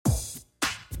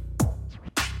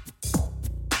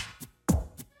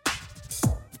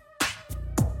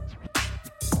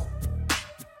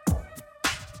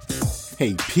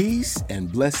Hey, peace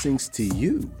and blessings to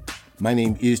you. My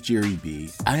name is Jerry B.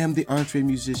 I am the Entre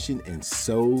Musician, and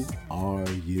so are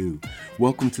you.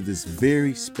 Welcome to this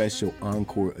very special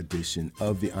Encore edition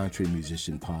of the Entre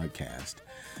Musician podcast.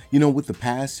 You know, with the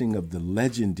passing of the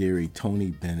legendary Tony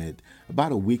Bennett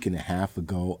about a week and a half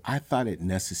ago, I thought it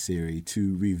necessary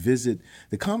to revisit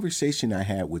the conversation I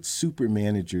had with super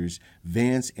managers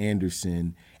Vance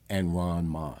Anderson and Ron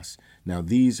Moss. Now,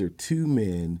 these are two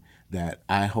men that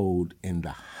I hold in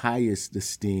the highest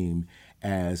esteem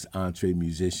as entre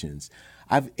musicians.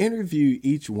 I've interviewed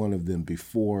each one of them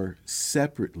before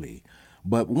separately,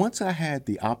 but once I had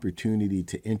the opportunity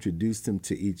to introduce them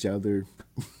to each other,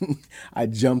 I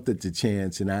jumped at the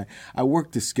chance, and I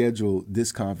worked to schedule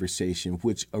this conversation,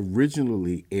 which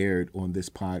originally aired on this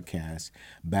podcast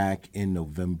back in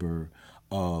November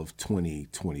of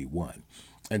 2021.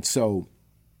 And so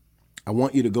I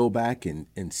want you to go back and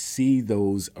see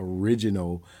those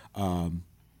original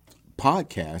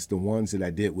podcasts, the ones that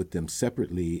I did with them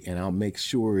separately, and I'll make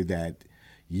sure that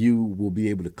you will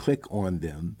be able to click on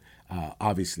them,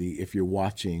 obviously, if you're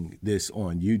watching this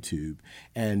on YouTube.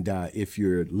 And if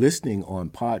you're listening on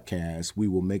podcasts, we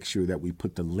will make sure that we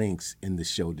put the links in the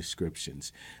show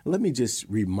descriptions. Let me just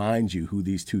remind you who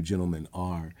these two gentlemen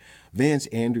are. Vance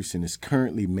Anderson is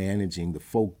currently managing the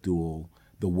folk duo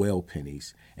the Well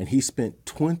Pennies, and he spent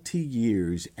 20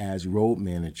 years as road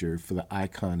manager for the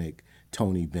iconic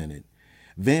Tony Bennett.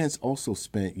 Vance also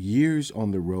spent years on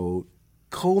the road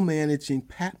co-managing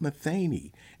Pat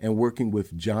Metheny and working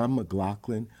with John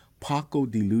McLaughlin, Paco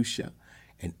de Lucia,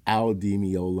 and Al Di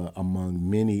Meola, among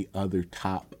many other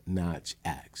top-notch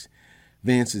acts.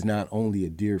 Vance is not only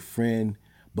a dear friend,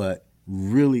 but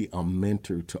really a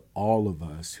mentor to all of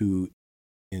us who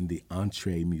in the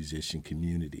entre musician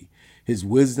community. His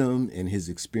wisdom and his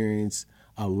experience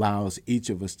allows each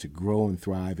of us to grow and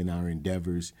thrive in our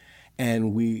endeavors,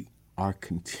 and we are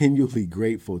continually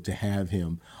grateful to have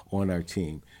him on our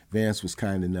team. Vance was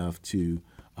kind enough to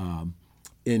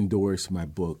endorse my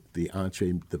book, The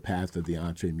Path of the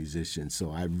Entre Musician,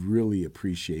 so I really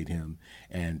appreciate him,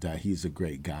 and he's a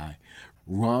great guy.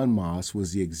 Ron Moss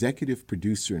was the executive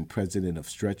producer and president of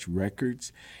Stretch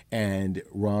Records, and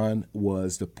Ron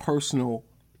was the personal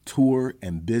tour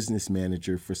and business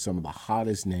manager for some of the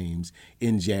hottest names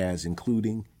in jazz,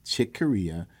 including Chick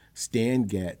Corea, Stan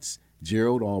Getz,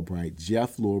 Gerald Albright,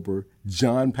 Jeff Lorber,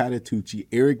 John Patitucci,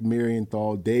 Eric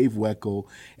Marienthal, Dave Weckl,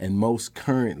 and most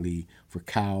currently for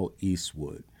Kyle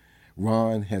Eastwood.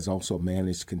 Ron has also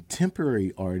managed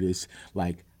contemporary artists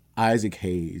like Isaac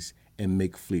Hayes and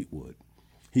Mick Fleetwood.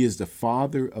 He is the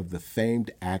father of the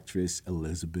famed actress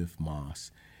Elizabeth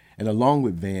Moss. And along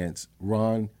with Vance,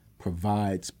 Ron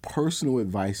provides personal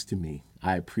advice to me.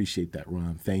 I appreciate that,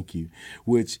 Ron. Thank you.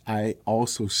 Which I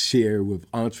also share with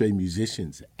entre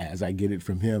musicians as I get it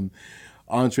from him.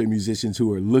 Entre musicians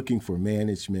who are looking for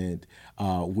management,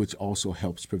 which also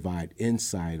helps provide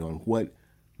insight on what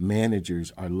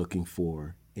managers are looking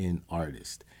for in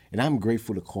artists. And I'm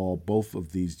grateful to call both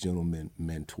of these gentlemen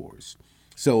mentors.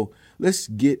 So let's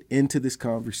get into this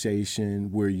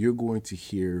conversation where you're going to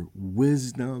hear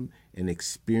wisdom and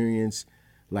experience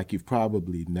like you've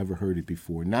probably never heard it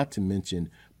before, not to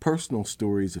mention personal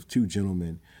stories of two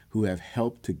gentlemen who have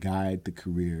helped to guide the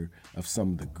career of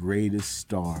some of the greatest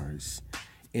stars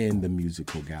in the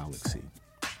musical galaxy.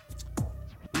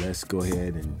 Let's go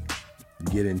ahead and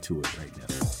get into it right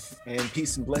now. And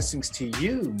peace and blessings to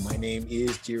you. My name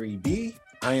is Jerry B.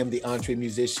 I am the entre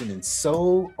musician, and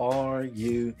so are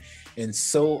you, and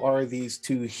so are these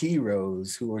two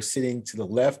heroes who are sitting to the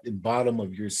left and bottom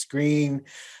of your screen.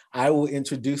 I will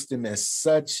introduce them as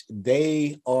such.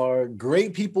 They are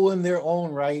great people in their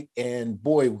own right, and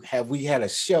boy, have we had a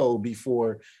show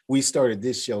before we started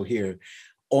this show here.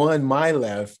 On my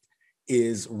left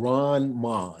is Ron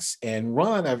Moss, and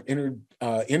Ron, I've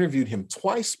interviewed him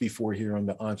twice before here on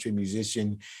the Entre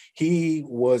Musician. He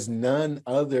was none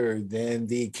other than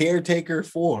the caretaker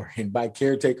for, and by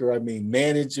caretaker, I mean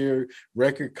manager,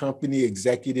 record company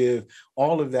executive,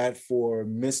 all of that for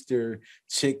Mr.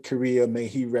 Chick Corea, may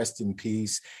he rest in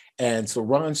peace. And so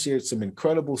Ron shared some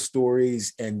incredible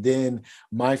stories. And then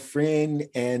my friend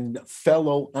and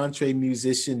fellow Entre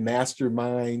Musician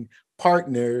mastermind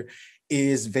partner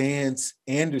is Vance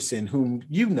Anderson, whom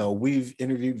you know, we've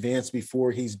interviewed Vance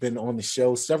before. He's been on the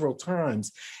show several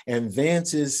times. And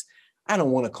Vance's, I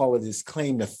don't want to call it his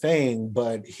claim to fame,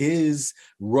 but his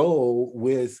role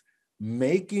with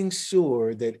making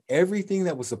sure that everything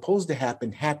that was supposed to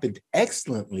happen happened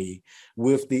excellently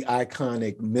with the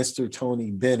iconic Mr. Tony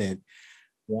Bennett.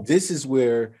 This is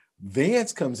where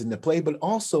Vance comes into play, but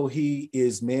also he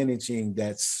is managing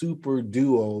that super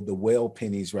duo, the Whale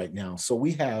Pennies, right now. So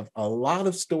we have a lot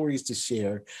of stories to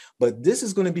share, but this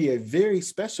is going to be a very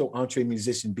special Entree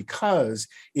Musician, because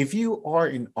if you are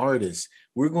an artist,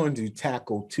 we're going to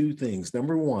tackle two things.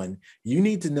 Number one, you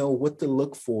need to know what to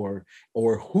look for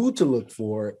or who to look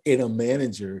for in a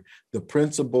manager, the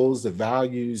principles, the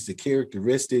values, the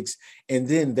characteristics, and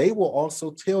then they will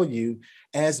also tell you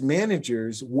as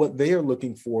managers what they are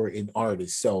looking for in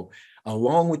artists. So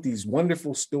along with these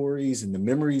wonderful stories and the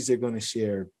memories they're going to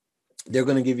share, they're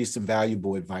going to give you some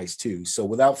valuable advice too. So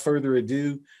without further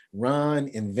ado, Ron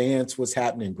and Vance, what's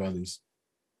happening, brothers?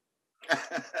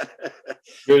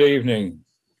 Good evening.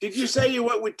 Did you say you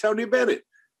worked with Tony Bennett?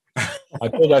 I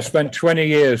thought I spent 20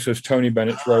 years as Tony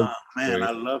Bennett's road. Man,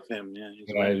 I love him. Yeah,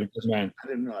 he's a good man. I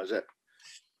didn't realize that.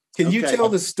 Can you tell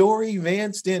the story,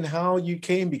 Vance, then how you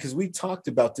came? Because we talked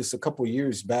about this a couple of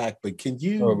years back, but can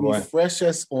you refresh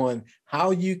us on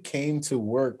how you came to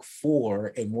work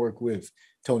for and work with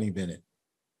Tony Bennett?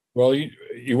 Well,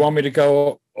 you want me to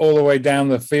go all the way down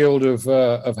the field of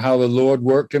how the Lord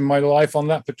worked in my life on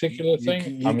that particular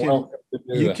thing?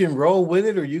 You can roll with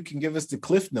it, or you can give us the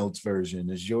Cliff Notes version.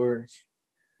 Is yours?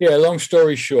 Yeah, long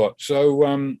story short.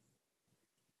 So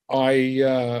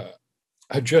I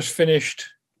had just finished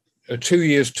 2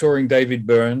 years touring David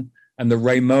Byrne and the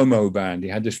Ray Momo band. He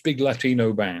had this big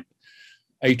Latino band,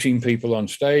 18 people on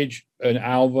stage, an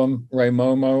album, Ray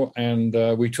Momo, and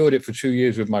we toured it for 2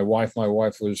 years with my wife. My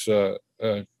wife was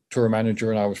tour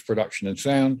manager and I was production and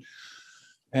sound.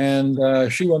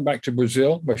 And she went back to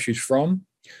Brazil, where she's from.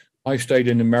 I stayed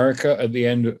in America at the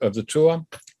end of the tour.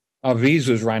 Our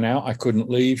visas ran out. I couldn't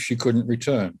leave. She couldn't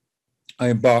return.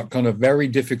 I embarked on a very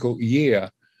difficult year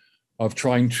of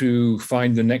trying to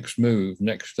find the next move,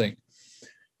 next thing.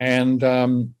 And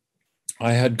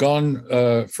I had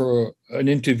gone for an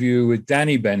interview with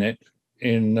Danny Bennett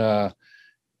in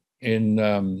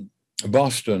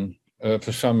Boston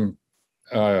for some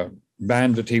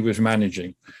band that he was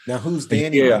managing. Now, who's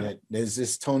Danny Bennett? Is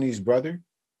this Tony's brother?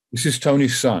 This is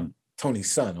Tony's son.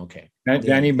 Tony's son, okay.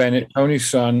 Danny Bennett, Tony's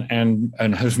son,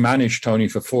 and has managed Tony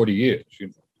for 40 years.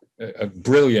 A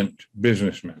brilliant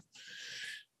businessman.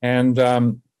 And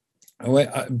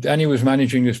Danny was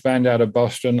managing this band out of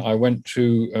Boston. I went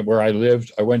to where I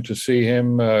lived. I went to see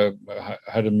him,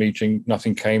 had a meeting.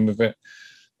 Nothing came of it.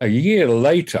 A year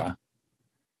later,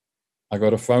 I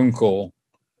got a phone call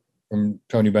from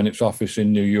Tony Bennett's office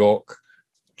in New York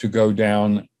to go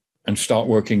down and start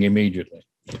working immediately.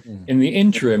 Mm. In the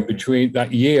interim between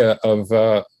that year of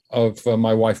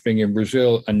my wife being in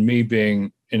Brazil and me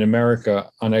being in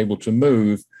America, unable to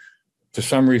move, for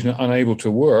some reason unable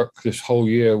to work, this whole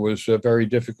year was very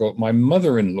difficult. My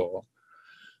mother-in-law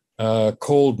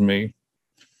called me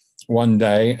one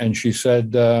day and she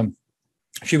said,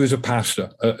 she was a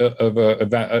pastor of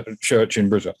a church in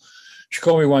Brazil. She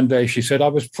called me one day. She said, I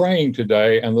was praying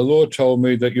today and the Lord told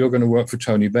me that you're going to work for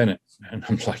Tony Bennett. And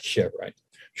I'm like, yeah, right.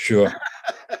 Sure.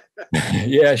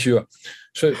 Yeah, sure.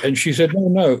 So, and she said,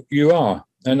 no, you are.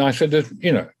 And I said,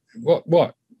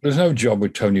 what? There's no job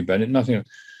with Tony Bennett, nothing.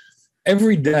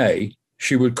 Every day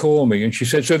she would call me and she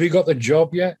said, so have you got the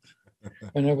job yet?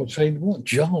 And I would say, what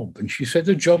job? And she said,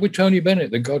 the job with Tony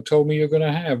Bennett that God told me you're going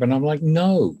to have. And I'm like,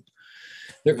 no,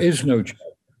 there is no job.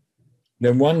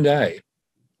 Then one day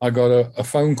I got a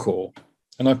phone call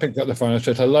and I picked up the phone. I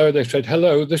said, hello. They said,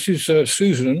 hello, this is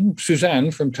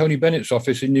Suzanne from Tony Bennett's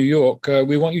office in New York.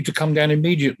 We want you to come down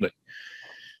immediately.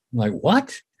 I'm like,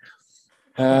 what?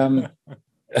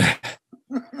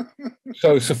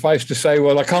 So suffice to say,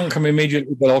 well, I can't come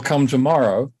immediately, but I'll come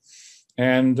tomorrow.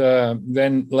 And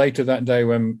then later that day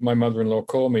when my mother-in-law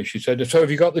called me, she said, so have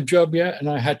you got the job yet? And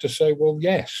I had to say, well,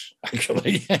 yes,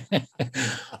 actually.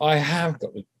 I have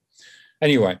got it.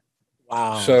 Anyway,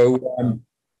 wow. So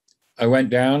I went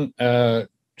down to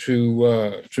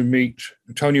meet.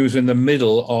 Tony was in the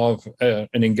middle of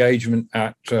an engagement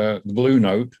at the Blue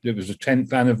Note. It was the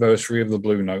 10th anniversary of the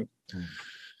Blue Note. Mm.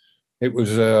 It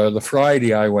was the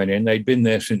Friday I went in. They'd been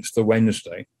there since the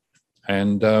Wednesday.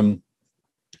 And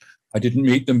I didn't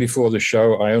meet them before the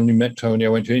show. I only met Tony. I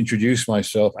went to introduce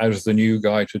myself as the new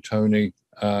guy to Tony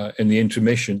in the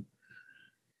intermission.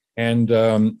 And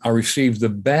I received the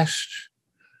best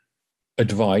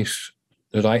advice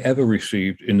that I ever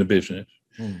received in the business.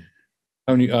 Mm.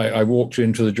 Tony, I walked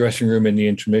into the dressing room in the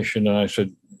intermission and I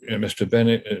said, Mr.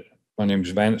 Bennett, my name's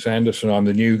Vance Anderson. I'm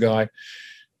the new guy.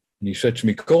 And he said to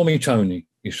me, call me Tony.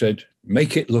 He said,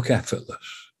 make it look effortless.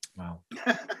 Wow.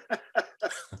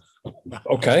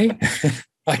 Okay.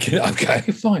 Okay,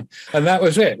 fine. And that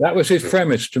was it. That was his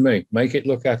premise to me. Make it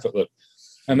look effortless.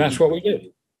 And that's what we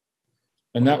did.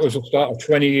 And that was the start of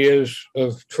 20 years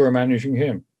of tour managing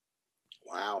him.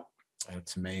 Wow.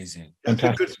 That's amazing. That's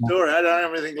a good story. I don't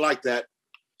have anything like that.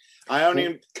 I only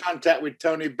in contact with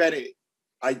Tony Bennett.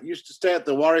 I used to stay at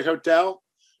the Warwick Hotel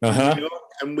in New York,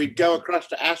 and we'd go across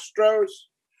to Astro's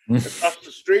across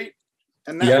the street.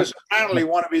 And that was apparently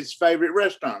one of his favorite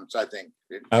restaurants, I think.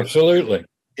 Absolutely.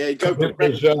 Yeah, he'd go to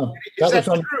Is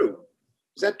that true?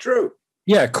 Is that true?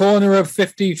 Yeah, corner of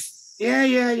 50. Yeah,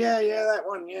 that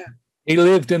one, yeah. He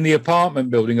lived in the apartment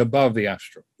building above the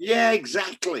Astro. Yeah,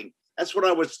 exactly. That's what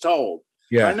I was told.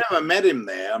 Yeah. I never met him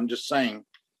there. I'm just saying.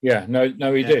 Yeah,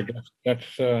 no, he did.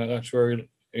 That's where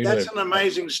he That's lived. an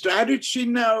amazing story. How did she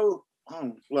know?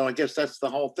 Oh, well, I guess that's the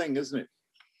whole thing, isn't it?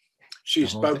 She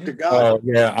spoke to God. Oh,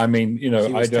 yeah. I mean, She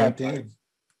was tapped in.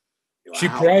 She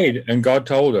prayed and God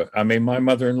told her. I mean, my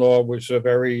mother-in-law was a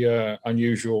very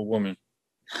unusual woman.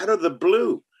 Out of the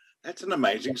blue. That's an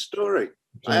amazing story.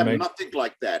 I have nothing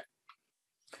like that.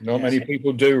 Not many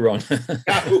people do, Ron.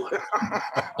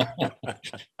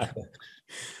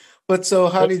 But so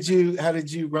how did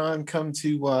you, Ron, come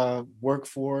to work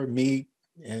for, meet,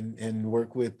 and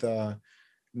work with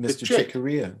Mr. Chick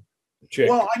Corea?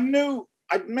 Well,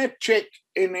 I'd met Chick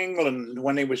in England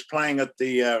when he was playing at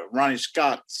the Ronnie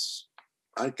Scott's.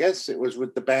 I guess it was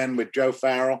with the band with Joe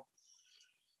Farrell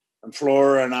and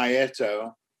Flora and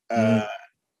Aieto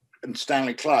and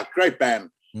Stanley Clarke. Great band.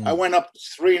 I went up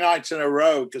 3 nights in a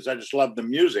row because I just loved the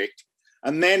music.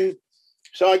 And then,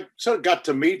 so I sort of got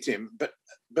to meet him.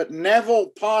 But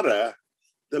Neville Potter,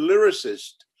 the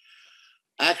lyricist,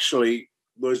 actually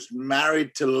was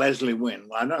married to Leslie Wynn.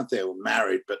 Well, I don't know if they were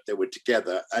married, but they were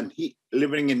together. And he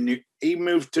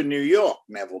moved to New York,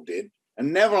 Neville did.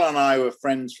 And Neville and I were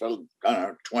friends for, I don't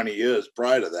know, 20 years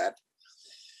prior to that.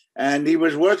 And he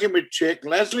was working with Chick.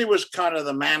 Leslie was kind of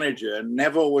the manager, and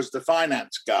Neville was the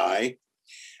finance guy.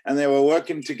 And they were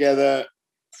working together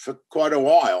for quite a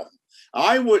while.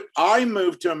 I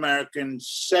moved to America in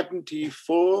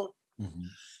 1974.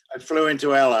 I flew into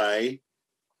LA.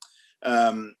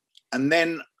 And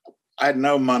then I had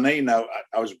no money. I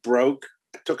was broke.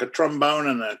 I took a trombone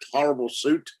and a horrible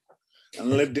suit and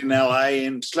lived in LA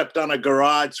and slept on a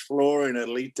garage floor in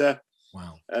Alita.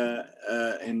 Wow.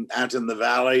 Out in the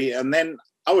valley. And then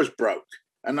I was broke.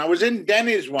 And I was in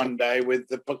Denny's one day with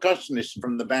the percussionist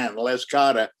from the band, Les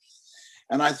Carter.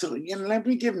 And I thought, let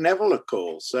me give Neville a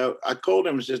call. So I called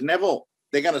him and says, Neville,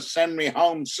 they're going to send me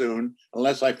home soon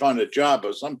unless I find a job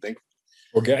or something.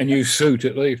 Or get a new suit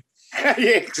at least.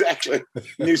 Yeah, exactly.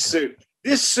 New suit.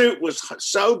 This suit was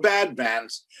so bad,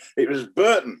 Vance. It was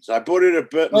Burton's. I bought it at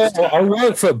Burton's. Oh, I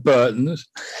work for Burton's.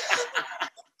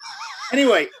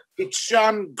 Anyway, it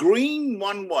shone green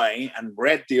one way and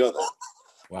red the other.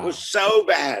 Wow. It was so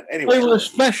bad. Anyway, it was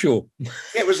special.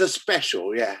 It was a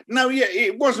special, yeah. No, yeah,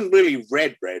 it wasn't really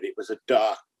red. It was a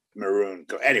dark maroon.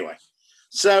 Anyway,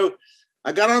 so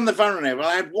I got on the phone with Neville.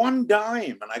 I had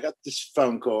 $1 and I got this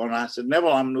phone call and I said,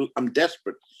 Neville, I'm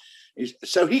desperate.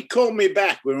 So he called me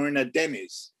back. We were in a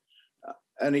Denny's.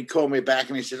 And he called me back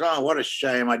and he says, oh, what a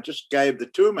shame. I just gave the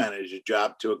tour manager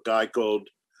job to a guy called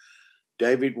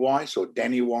David Weiss or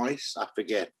Denny Weiss, I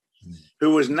forget,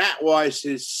 who was Nat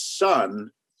Weiss's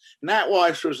son. Nat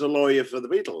Weiss was a lawyer for the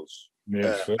Beatles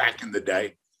back in the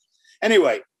day.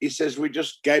 Anyway, he says, we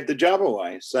just gave the job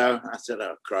away. So I said,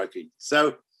 oh, crikey.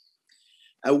 So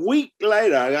a week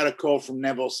later, I got a call from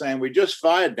Neville saying, we just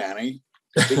fired Danny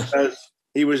because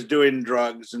he was doing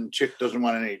drugs and Chick doesn't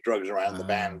want any drugs around the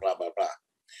band, blah, blah, blah.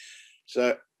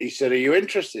 So he said, are you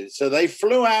interested? So they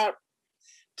flew out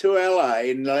to LA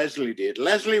and Leslie did.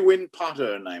 Leslie Wynn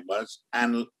Potter, her name was,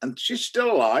 and she's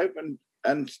still alive,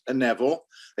 and Neville.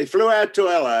 They flew out to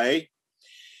LA.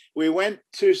 We went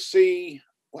to see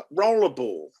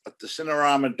Rollerball at the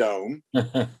Cinerama Dome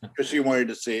because she wanted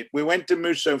to see it. We went to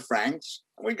Musso Frank's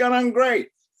and we got on great.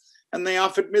 And they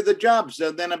offered me the job.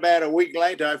 So then about a week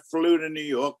later, I flew to New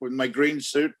York with my green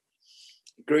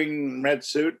red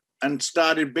suit, and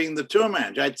started being the tour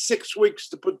manager. I had 6 weeks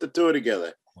to put the tour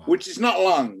together, which is not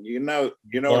long. You know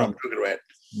what I'm talking about.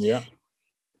 Yeah.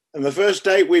 And the first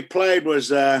date we played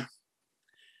was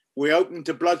we opened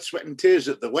to Blood, Sweat and Tears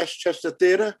at the Westchester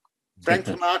Theater, Frank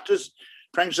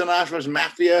Sinatra's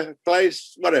Mafia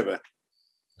place, whatever.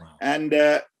 Wow. And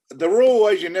the rule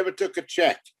was you never took a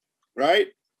check, right?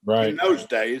 Right. In those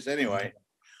days, anyway.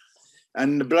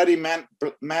 And the bloody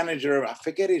manager, I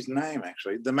forget his name,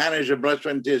 actually. The manager of Blood,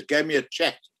 Sweat and Tears gave me a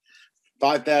check,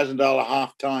 $5,000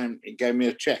 half time. He gave me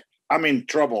a check. I'm in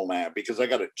trouble now because I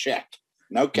got a check,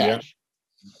 no cash.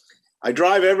 Yeah. I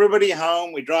drive everybody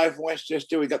home. We drive from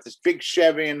Westchester. We got this big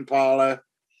Chevy Impala.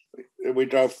 We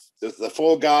drove the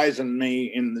 4 guys and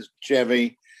me in the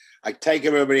Chevy. I take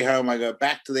everybody home. I go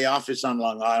back to the office on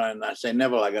Long Island. And I say,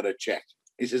 Neville, I got a check.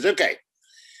 He says, okay,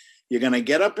 you're going to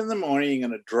get up in the morning. You're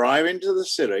going to drive into the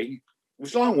city. It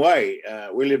was a long way.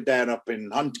 We lived down up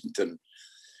in Huntington.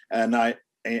 And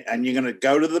you're going to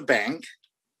go to the bank,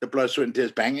 the Blood, Sweat and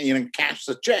Tears Bank, and you're going to cash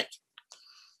the check.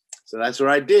 So that's what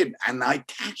I did. And I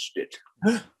cashed it.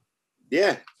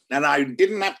 Yeah. And I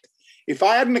didn't have to, if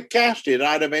I hadn't cashed it,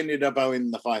 I'd have ended up owing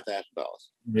the $5,000.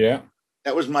 Yeah.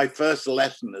 That was my first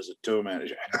lesson as a tour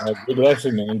manager. Good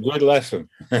lesson, man. Good lesson.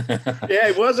 Yeah,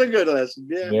 it was a good lesson.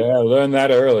 Yeah. Yeah, I learned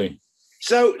that early.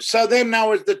 So then I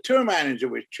was the tour manager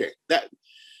with Chick.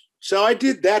 So I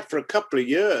did that for a couple of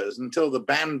years until the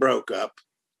band broke up.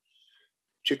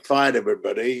 Chick fired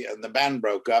everybody, and the band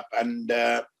broke up, and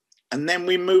then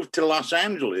we moved to Los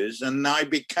Angeles, and I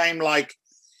became like,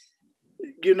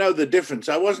 you know, the difference.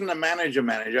 I wasn't a manager.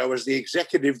 I was the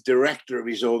executive director of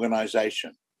his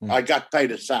organization. I got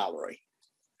paid a salary,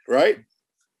 right?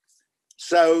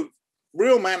 So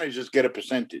real managers get a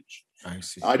percentage. I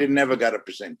see. I didn't ever get a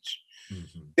percentage.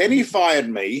 Mm-hmm. Then he fired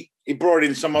me. He brought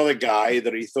in some other guy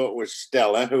that he thought was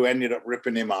stellar, who ended up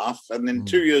ripping him off. And then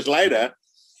 2 years later,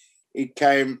 he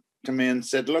came to me and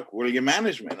said, look, will you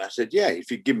manage me? And I said, yeah, if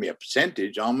you give me a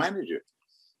percentage, I'll manage you.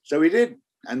 So he did.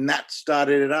 And that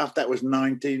started it off. That was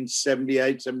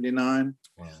 1978, 79.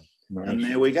 Wow. Nice. And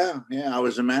there we go. Yeah, I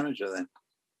was a manager then.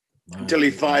 Until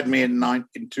he fired me in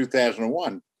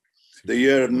 2001. The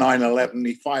year of 9/11,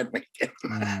 he fired me again.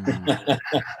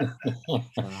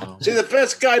 Wow. See, the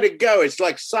first guy to go, it's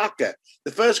like soccer.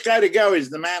 The first guy to go is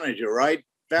the manager, right?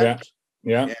 Vance?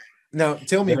 Yeah. Now,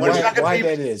 tell me Well, why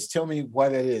that is. Tell me why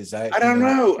that is. I don't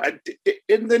know.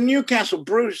 In the Newcastle,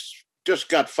 Bruce just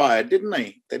got fired, didn't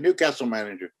he? The Newcastle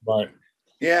manager. Right.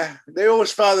 Yeah, they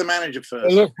always fire the manager first.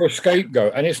 They look for a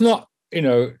scapegoat, and it's not,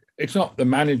 it's not the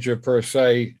manager per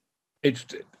se. It's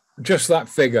just that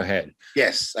figurehead.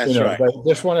 Yes, that's They right.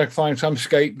 just want to find some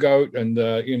scapegoat, and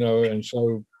and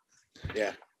so.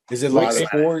 Yeah. Is it like Well,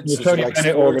 sports? The Is it Tony like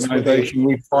Bennett sports where they- organization,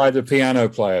 we fire the piano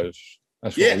players.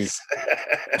 That's what we. Yes.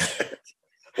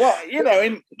 Well,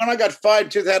 when I got fired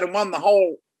in 2001, the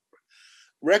whole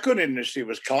record industry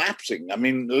was collapsing. I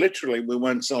mean, literally, we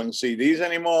weren't selling CDs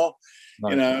anymore.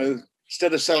 Right.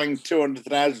 Instead of selling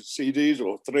 200,000 CDs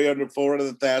or 300,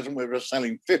 400,000, we were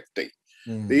selling 50.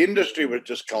 The industry was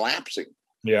just collapsing.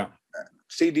 Yeah.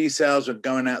 CD sales were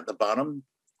going out the bottom.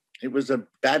 It was a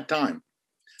bad time.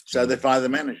 So they fired the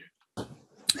manager.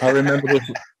 I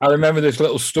remember this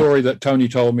little story that Tony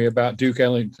told me about Duke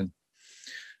Ellington.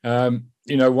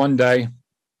 One day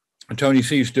Tony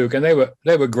sees Duke, and they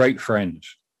were great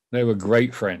friends. They were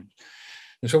great friends.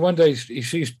 And so one day he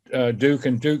sees Duke,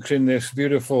 and Duke's in this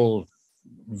beautiful,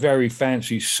 very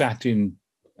fancy satin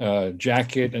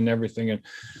jacket and everything.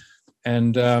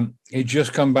 And he'd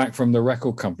just come back from the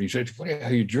record company. He said,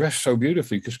 you dressed so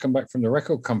beautifully. You just come back from the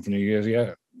record company. He goes,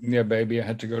 yeah, baby, I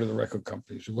had to go to the record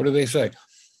company. So what do they say?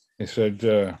 They said,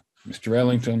 Mr.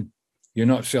 Ellington, you're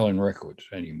not selling records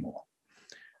anymore.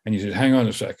 And he said, hang on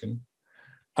a second.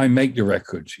 I make the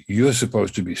records. You're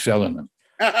supposed to be selling them.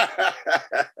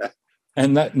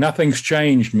 And that nothing's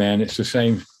changed, man. It's the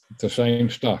same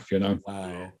stuff,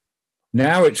 Wow.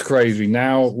 Now it's crazy.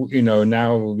 Now,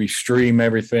 now we stream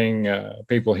everything.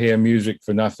 People hear music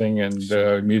for nothing, and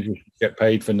music get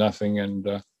paid for nothing.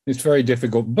 And it's very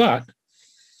difficult. But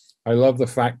I love the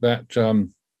fact that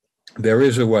there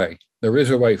is a way. There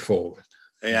is a way forward.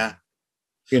 Yeah.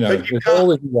 There's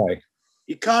always a way.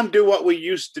 You can't do what we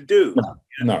used to do.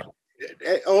 No.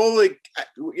 All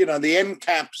the end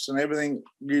caps and everything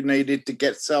you needed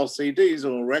to sell CDs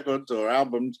or records or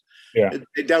albums,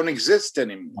 they don't exist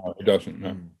anymore. No, it doesn't.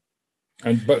 No.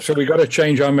 But so we got to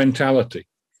change our mentality.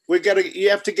 You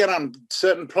have to get on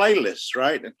certain playlists,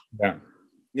 right?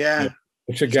 Yeah.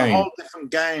 It's a game. A whole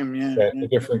different game. Yeah. It's a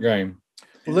different game.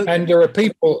 Well, And there are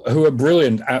people who are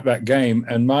brilliant at that game.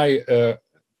 And my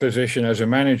position as a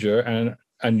manager,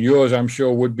 and yours, I'm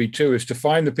sure, would be too, is to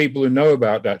find the people who know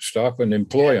about that stuff and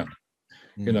employ them.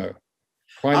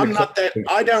 I'm not that.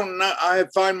 I don't know. I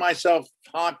find myself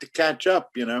hard to catch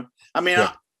up. I mean,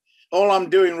 all I'm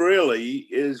doing really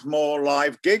is more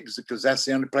live gigs because that's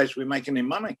the only place we're making any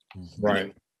money.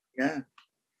 Right. Yeah.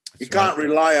 You can't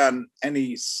rely on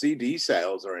any CD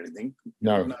sales or anything.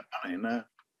 No. No.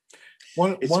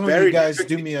 One of you guys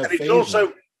do me a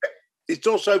favor. It's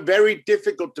also very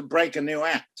difficult to break a new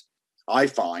act, I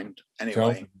find,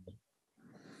 anyway.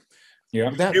 Yeah.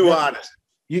 New artists.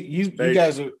 You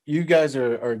guys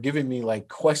are giving me like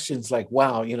questions like,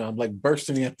 wow, I'm like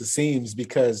bursting at the seams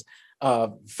because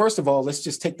first of all, let's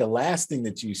just take the last thing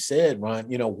that you said, Ron.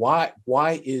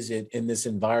 Why is it in this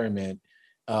environment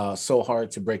so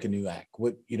hard to break a new act?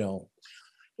 What, you know?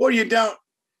 Well, you don't.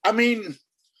 I mean,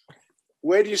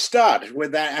 where do you start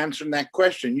with that answering that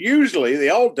question? Usually,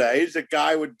 the old days, a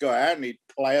guy would go out and he'd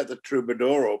play at the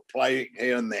Troubadour or play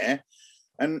here and there,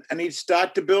 and he'd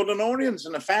start to build an audience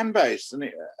and a fan base,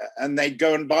 and they'd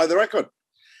go and buy the record.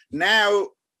 Now,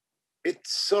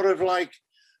 it's sort of like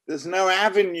there's no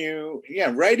avenue.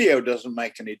 Yeah, radio doesn't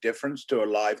make any difference to a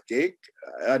live gig.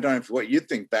 I don't know what you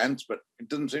think, Vance, but it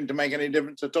doesn't seem to make any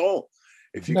difference at all.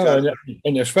 If you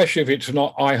and especially if it's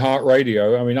not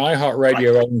iHeartRadio. I mean,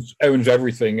 iHeartRadio right. owns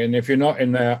everything, and if you're not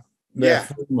in their yeah.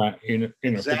 format, you know,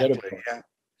 exactly. Yeah.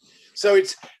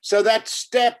 So that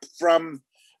step from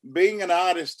being an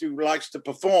artist who likes to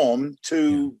perform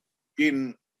to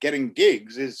in getting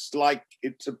gigs is like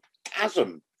it's a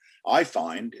chasm. I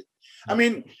find. I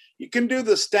mean, you can do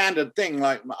the standard thing.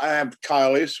 Like I have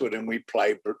Kyle Eastwood, and we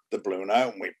play the Blue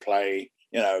Note, and we play,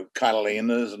 you know,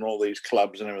 Catalina's and all these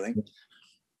clubs and everything.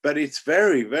 But it's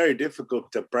very, very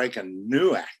difficult to break a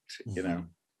new act, you know.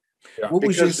 Yeah. What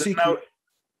was your secret?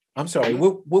 I'm sorry.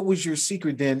 What was your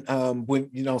secret then?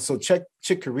 When, you know, so Chick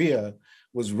Corea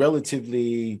was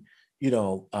relatively, you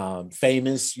know,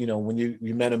 famous. You know, when you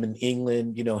met him in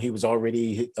England, you know, he was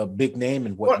already a big name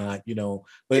and whatnot. You know,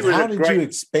 but how did you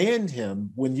expand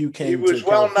him when you came? He was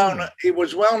well known. He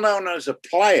was well known as a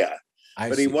player,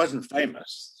 but he wasn't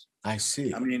famous. I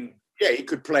see. I mean. Yeah, he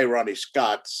could play Ronnie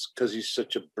Scott's because he's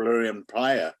such a brilliant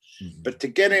player. Mm-hmm. But to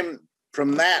get him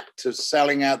from that to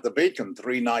selling out the Beacon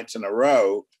 3 nights in a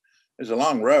row is a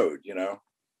long road, you know.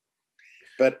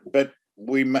 But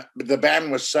the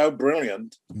band was so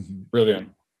brilliant. Mm-hmm.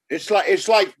 Brilliant. It's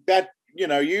like that, you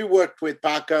know, you worked with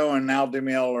Paco and Al Di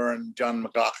Meola and John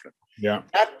McLaughlin. Yeah.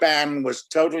 That band was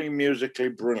totally musically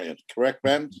brilliant, correct,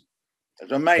 Ben?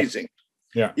 It's amazing.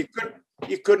 Yeah.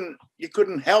 You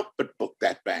couldn't help but book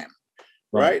that band.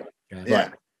 Right? Yeah.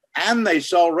 Right. And they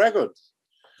sold records.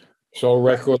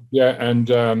 Yeah. And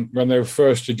when they were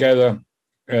first together,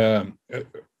 because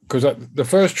the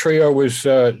first trio was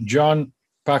John,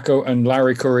 Paco, and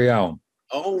Larry Curiel.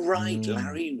 Oh, right.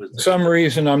 Larry was. For some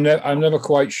reason, I'm never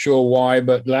quite sure why,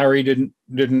 but Larry didn't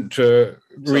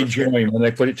rejoin when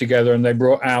they put it together, and they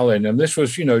brought Al in. And this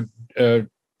was, you know,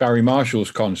 Barry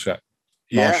Marshall's concept.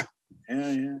 Yeah.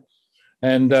 Yeah.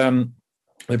 And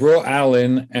they brought Al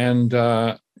in, and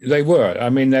they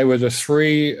were the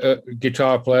 3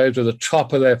 guitar players at the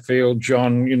top of their field.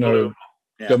 John, you know,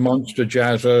 the monster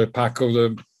jazzer, Paco,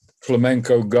 the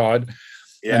flamenco god,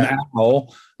 and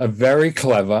Al, a very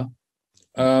clever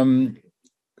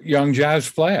young jazz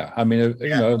player. I mean, you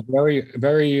know, very,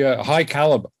 very high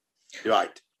caliber.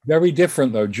 Right. Very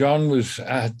different, though. John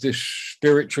had this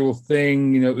spiritual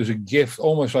thing, you know, it was a gift,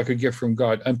 almost like a gift from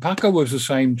God. And Paco was the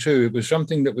same, too. It was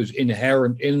something that was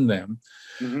inherent in them.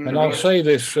 Mm-hmm. And I'll say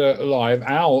this live,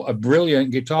 Al, a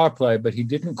brilliant guitar player, but he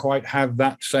didn't quite have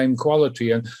that same quality.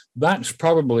 And that's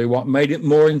probably what made it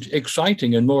more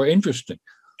exciting and more interesting.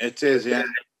 It is, yeah.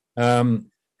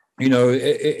 You know,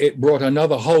 it brought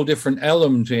another whole different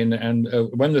element in. And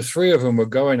when the 3 of them were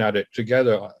going at it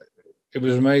together, it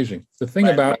was amazing. The thing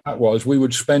about that was we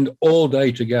would spend all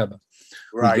day together.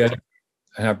 Right. We'd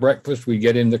have breakfast. We'd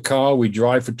get in the car. We'd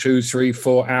drive for 2, 3,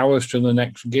 4 hours to the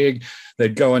next gig.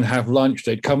 They'd go and have lunch.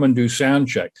 They'd come and do sound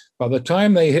check. By the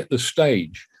time they hit the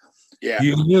stage,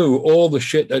 you knew all the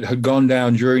shit that had gone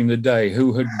down during the day,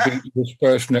 who had beat this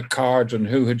person at cards and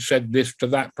who had said this to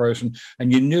that person.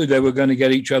 And you knew they were going to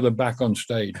get each other back on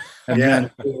stage. And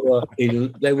then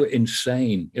they were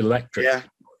insane, electric,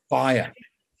 fire.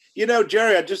 You know,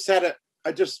 Jerry, I just had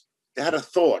a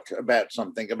thought about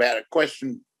something, about a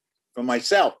question for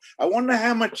myself. I wonder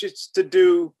how much it's to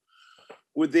do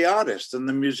with the artists and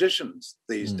the musicians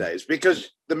these days,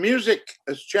 because the music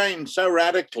has changed so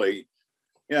radically.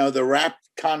 You know, the rap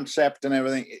concept and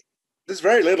everything. There's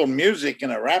very little music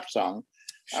in a rap song.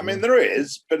 Sure. I mean, there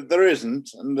is, but there isn't,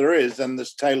 and there is. And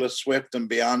there's Taylor Swift and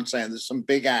Beyonce, and there's some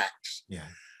big acts. Yeah.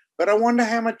 But I wonder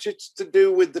how much it's to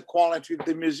do with the quality of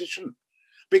the musician.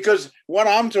 Because what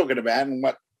I'm talking about and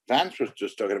what Vance was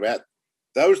just talking about,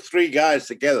 those 3 guys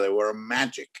together were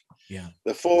magic. Yeah.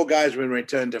 The 4 guys when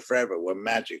Return to Forever were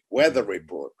magic. Weather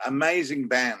Report, amazing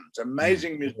bands,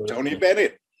 amazing music. Tony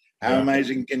Bennett. How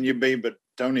amazing can you be but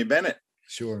Tony Bennett?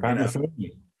 Sure. You know?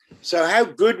 So how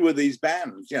good were these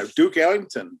bands? You know, Duke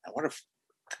Ellington, what a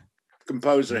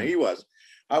composer he was.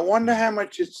 I wonder how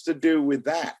much it's to do with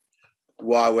that,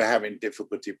 why we're having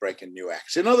difficulty breaking new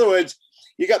acts. In other words,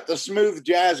 you got the smooth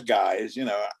jazz guys, you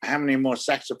know, how many more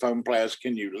saxophone players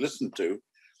can you listen to?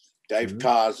 Dave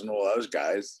Carrs and all those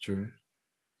guys. True.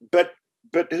 But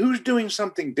who's doing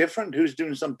something different? Who's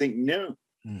doing something new?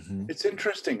 Mm-hmm. It's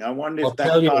interesting. I wonder I'll if that's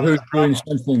tell you part of who's the doing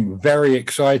problem. something very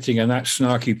exciting, and that's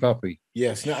Snarky Puppy.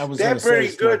 Yes, no, I was They're going to say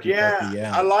pretty good. Snarky Yeah. Puppy,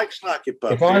 yeah. I like Snarky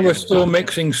Puppy. If I was still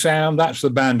mixing sound, that's the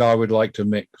band I would like to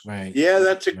mix. Right. Yeah,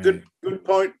 that's a Right. good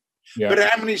point. Yeah. But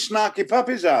how many Snarky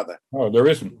Puppies are there? Oh, there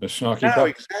isn't a Snarky No,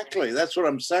 Puppy. exactly. That's what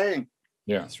I'm saying.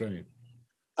 Yeah. That's right.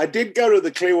 I did go to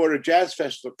the Clearwater Jazz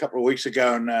Festival a couple of weeks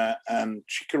ago, and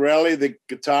Ciccarelli, the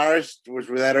guitarist, was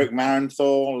with Eric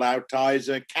Marenthal, Lau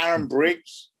Tizer, Karen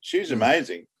Briggs. She's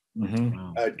amazing. Mm-hmm.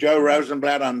 Wow. Joe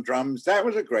Rosenblatt on drums. That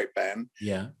was a great band.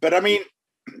 Yeah. But I mean,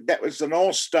 that was an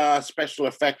all-star special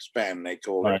effects band, they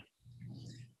called Right. it.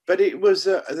 But it was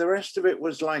the rest of it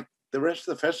was like the rest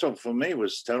of the festival for me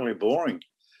was totally boring.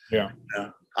 Yeah.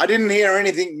 I didn't hear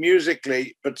anything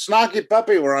musically, but Snarky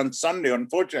Puppy were on Sunday.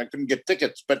 Unfortunately, I couldn't get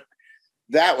tickets, but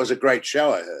that was a great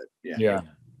show, I heard. Yeah.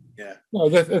 Well,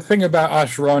 the thing about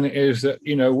us, Ron, is that,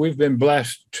 we've been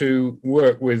blessed to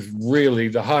work with really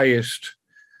the highest,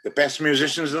 The best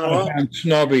musicians in the world. I'm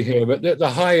snobby here, but the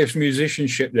highest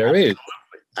musicianship there is.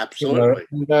 Absolutely.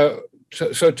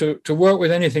 So to work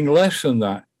with anything less than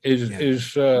that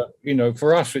is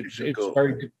for us, it's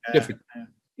very difficult.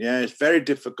 Yeah, it's very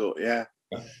difficult. Yeah.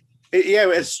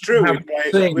 It's true.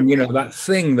 That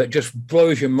thing that just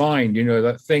blows your mind,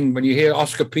 that thing when you hear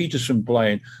Oscar Peterson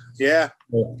playing. Yeah.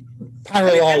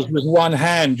 Paralyzed with one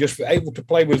hand, just able to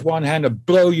play with one hand to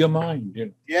blow your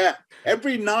mind. Yeah.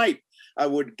 Every night I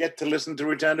would get to listen to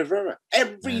Return to Forever.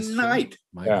 Every night.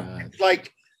 My God. It's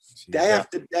like day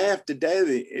after day after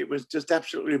day. It was just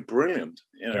absolutely brilliant.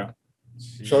 Yeah.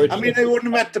 So I mean, they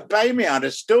wouldn't have had to pay me. I'd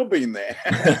have still been there.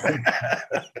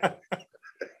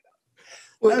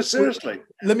 No, seriously.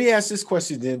 Let me ask this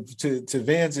question then to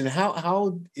Vance. And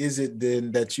how is it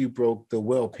then that you broke the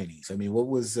well pennies? I mean, what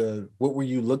were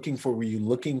you looking for? Were you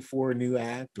looking for a new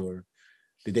act, or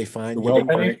did they find the you? well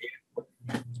pennies?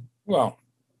 Well,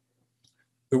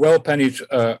 the well pennies,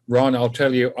 Ron, I'll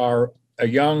tell you, are a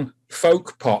young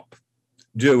folk pop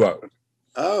duo.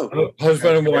 Oh,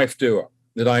 husband and wife duo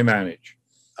that I manage.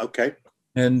 Okay.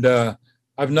 And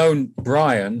I've known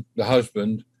Brian, the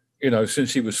husband,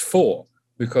 since he was 4.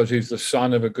 Because he's the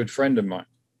son of a good friend of mine.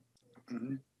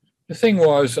 Mm-hmm. The thing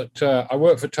was that I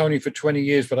worked for Tony for 20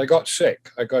 years, but I got sick.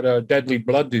 I got a deadly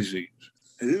blood disease.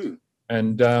 Ooh.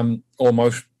 And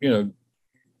almost,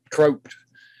 croaked.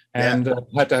 And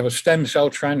had to have a stem cell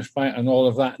transplant and all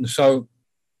of that. And so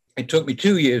it took me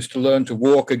 2 years to learn to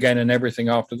walk again and everything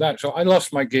after that. So I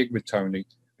lost my gig with Tony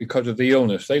because of the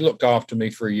illness. They looked after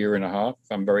me for a year and a half.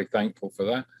 I'm very thankful for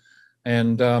that.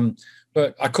 And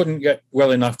but I couldn't get well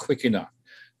enough quick enough.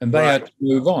 And they had to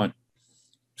move on.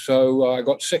 So I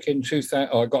got sick in 2000.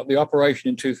 I got the operation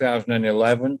in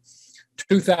 2011.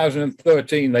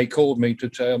 2013, they called me to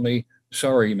tell me,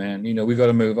 sorry, man, we got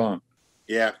to move on.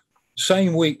 Yeah.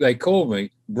 Same week they called me,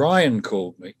 Brian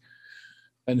called me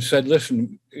and said,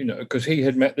 listen, because he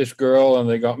had met this girl and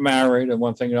they got married and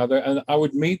one thing and another. And I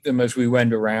would meet them as we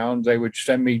went around. They would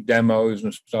send me demos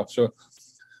and stuff. So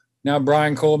now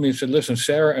Brian called me and said, listen,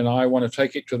 Sarah and I want to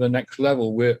take it to the next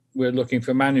level. We're looking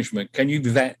for management. Can you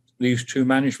vet these 2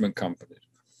 management companies?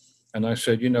 And I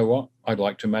said, you know what? I'd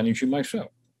like to manage you myself.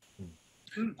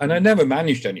 Mm-hmm. And I never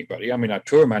managed anybody. I mean, I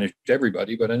tour managed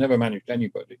everybody, but I never managed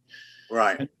anybody.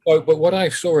 Right. But what I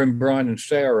saw in Brian and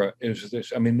Sarah is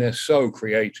this. I mean, they're so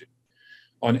creative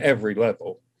on every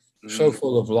level, so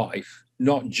full of life,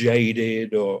 not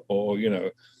jaded or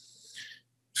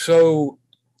so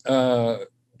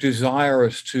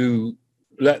desirous to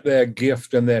let their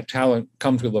gift and their talent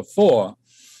come to the fore.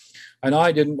 And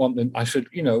I didn't want them. I said,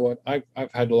 you know what, I've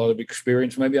had a lot of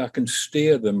experience. Maybe I can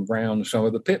steer them around some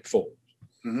of the pitfalls.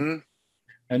 Mm-hmm.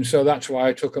 And so that's why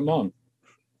I took them on.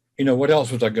 What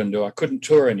else was I going to do? I couldn't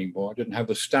tour anymore. I didn't have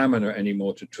the stamina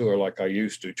anymore to tour like I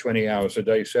used to, 20 hours a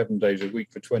day, 7 days a week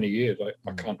for 20 years.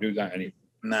 I can't do that anymore.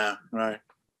 No, right.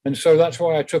 And so that's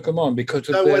why I took them on, because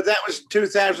of that was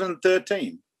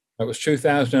 2013. That was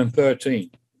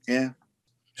 2013. Yeah.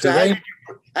 So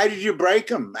how did you break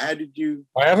them? How did you?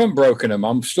 I haven't broken them.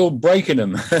 I'm still breaking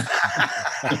them.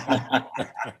 But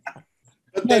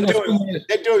they're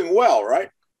doing well, right?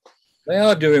 They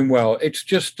are doing well. It's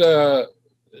just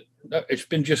it's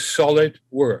been just solid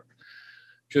work.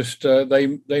 Just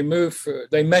they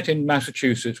met in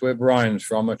Massachusetts, where Brian's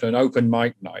from, at an open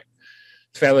mic night.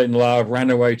 Fell in love,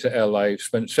 ran away to LA,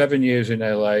 spent 7 years in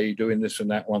LA doing this and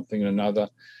that, one thing and another.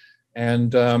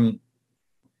 And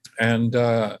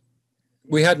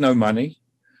we had no money.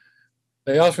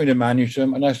 They asked me to manage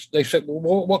them, and they said,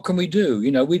 well, what can we do?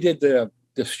 We did the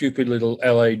stupid little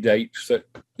LA dates that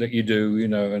you do,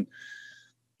 and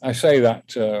I say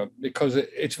that because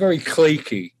it's very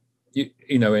cliquey,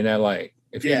 in LA.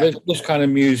 If you this kind of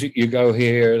music, you go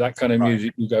here. That kind of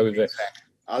music, you go there. Exactly.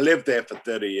 I lived there for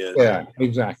 30 years. Yeah,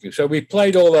 exactly. So we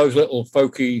played all those little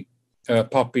folky,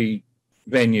 poppy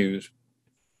venues.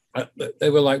 They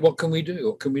were like, "What can we do?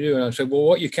 What can we do?" And I said, "Well,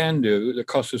 what you can do that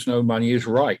costs us no money is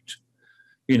write.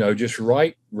 Just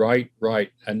write.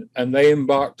 And they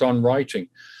embarked on writing.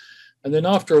 And then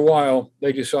after a while,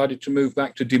 they decided to move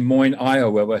back to Des Moines,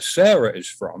 Iowa, where Sarah is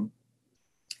from,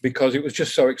 because it was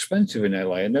just so expensive in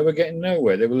LA, and they were getting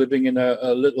nowhere. They were living in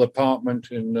a little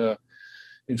apartment in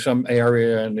some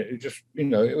area, and it just,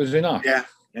 it was enough. Yeah.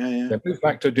 They moved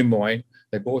back to Des Moines.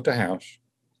 They bought a house.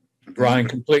 Brian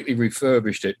completely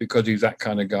refurbished it because he's that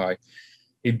kind of guy.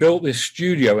 He built this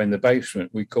studio in the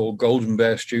basement we call Golden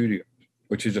Bear Studio,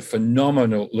 which is a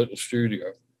phenomenal little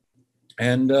studio.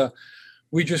 And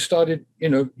we just started,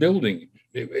 building.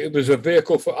 It was a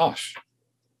vehicle for us.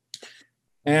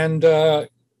 And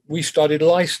we started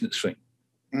licensing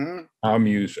our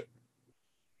music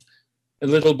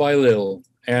little by little.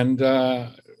 And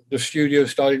the studio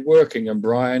started working, and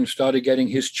Brian started getting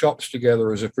his chops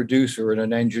together as a producer and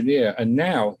an engineer. And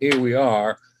now here we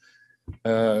are,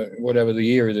 whatever the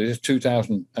year it is,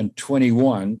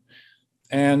 2021.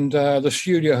 And the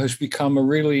studio has become a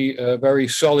really very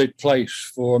solid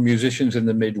place for musicians in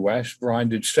the Midwest. Brian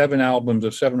did 7 albums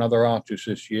of 7 other artists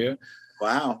this year.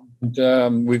 Wow.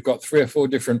 And we've got 3 or 4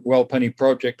 different Well-Penny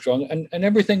projects on, and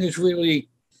everything is really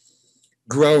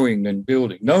growing and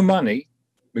building. No money.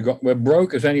 We're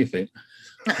broke as anything,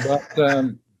 but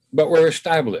we're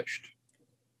established.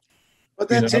 Well,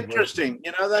 that's interesting.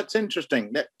 That's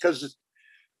interesting because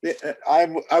I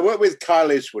worked with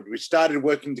Kyle Eastwood. We started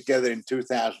working together in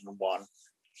 2001,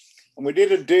 and we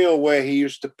did a deal where he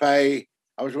used to pay.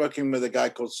 I was working with a guy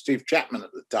called Steve Chapman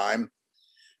at the time,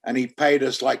 and he paid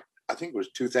us I think it was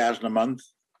 $2,000 a month.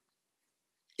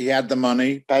 He had the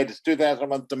money, paid us $2,000 a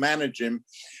month to manage him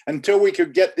until we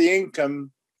could get the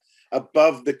income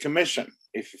above the commission,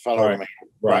 if you follow me.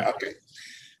 Right. Okay.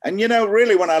 And,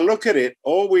 really, when I look at it,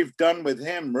 all we've done with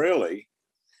him, really,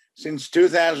 since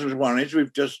 2001 is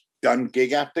we've just done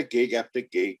gig after gig after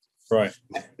gig. Right.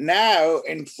 Now,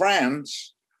 in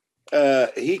France,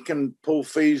 he can pull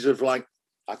fees of I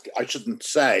shouldn't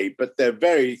say, but they're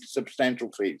very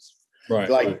substantial fees.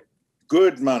 Right.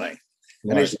 Good money.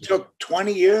 And it took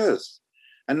 20 years.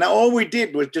 And now all we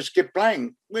did was just keep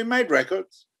playing. We made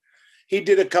records. He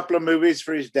did a couple of movies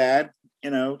for his dad,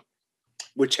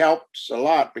 which helps a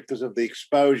lot because of the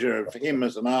exposure of him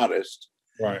as an artist.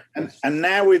 Right. And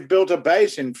now we've built a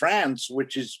base in France,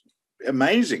 which is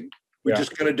amazing. We're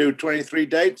just going to do 23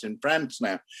 dates in France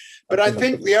now. But I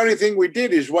think the only thing we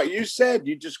did is what you said.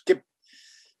 You just kept,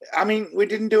 we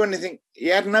didn't do anything.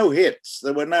 You had no hits.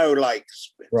 There were no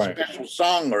special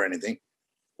song or anything.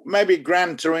 Maybe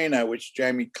Gran Torino, which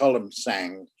Jamie Cullum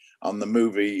sang on the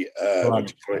movie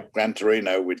Gran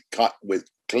Torino with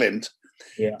Clint.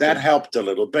 Yeah. That helped a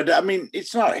little. But,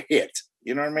 it's not a hit.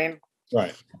 You know what I mean?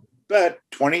 Right. But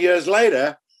 20 years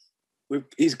later,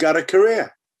 he's got a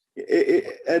career.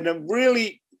 And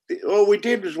really, all we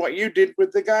did was what you did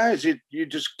with the guys. You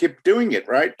just kept doing it,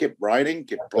 right? Kept writing,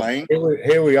 kept playing.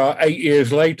 Here we are 8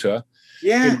 years later.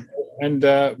 Yeah.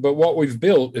 But what we've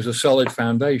built is a solid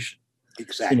foundation.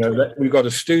 Exactly. We've got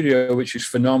a studio which is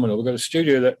phenomenal. We've got a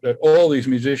studio that all these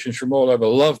musicians from all over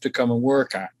love to come and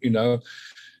work at,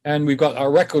 And we've got our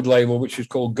record label, which is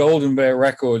called Golden Bear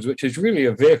Records, which is really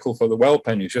a vehicle for the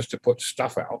Well-Pennies just to put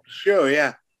stuff out. Sure,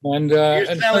 yeah. And you're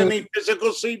selling me physical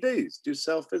CDs. Do you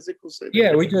sell physical CDs?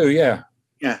 Yeah, we do. Yeah.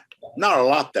 Yeah. Not a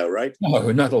lot, though, right?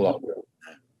 No, not a lot.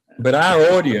 But our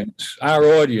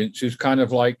audience is kind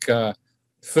of like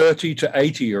 30 to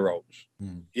 80-year-olds.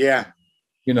 Yeah.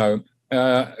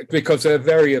 Because they're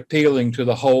very appealing to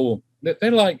the whole.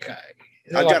 They're like.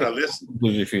 I gotta listen,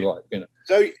 if you like.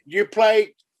 So you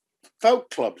play folk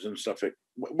clubs and stuff.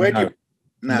 Where do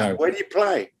you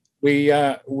play?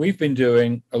 We've been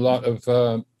doing a lot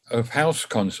of house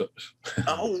concerts.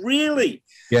 Oh, really?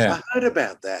 Yeah, I heard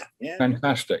about that. Yeah,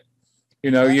 fantastic.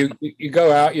 You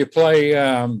go out, you play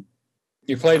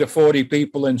to 40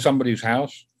 people in somebody's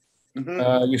house.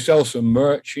 Mm-hmm. You sell some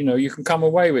merch. You can come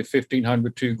away with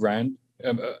 $1,500, $2,000.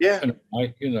 A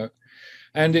night,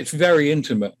 and it's very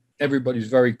intimate. Everybody's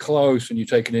very close, and you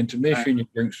take an intermission, you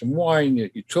drink some wine,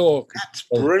 you talk. That's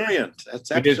brilliant.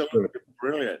 That's absolutely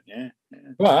brilliant. Yeah.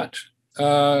 But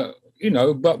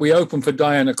but we opened for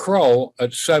Diana Krall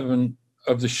at 7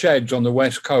 of the Sheds on the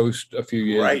West Coast a few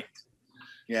years. Right.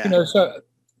 Yeah. So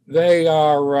they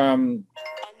are unknown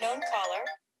caller.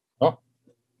 Oh,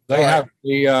 they have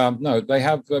they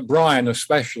have Brian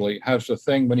especially has the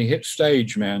thing when he hits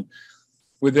stage, man.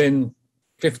 Within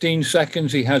 15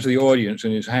 seconds, he has the audience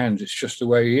in his hands. It's just the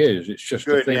way he is. It's just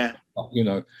Good, the thing, yeah. you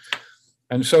know.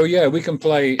 And so, yeah, we can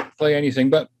play anything,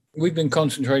 but we've been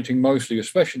concentrating mostly,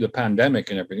 especially the pandemic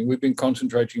and everything. We've been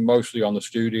concentrating mostly on the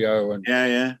studio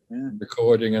and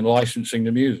recording and licensing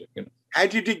the music. You know. How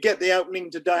did you get the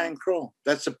opening to Diane Krall?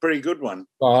 That's a pretty good one.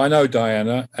 Well, I know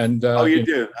Diana, and you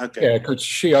do, okay. Yeah, because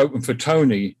she opened for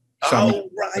Tony.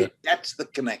 Right, that's the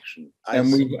connection.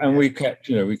 We kept,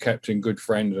 you know, we kept in good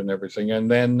friends and everything.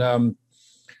 And then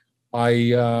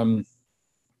I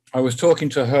was talking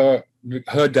to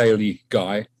her daily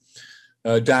guy,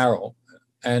 Daryl,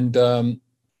 and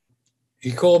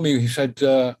he called me. He said,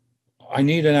 "I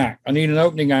need an act. I need an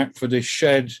opening act for this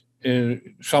shed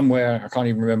somewhere. I can't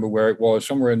even remember where it was.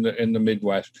 Somewhere in the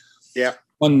Midwest. Yeah,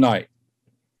 one night.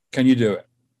 Can you do it?"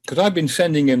 Because I've been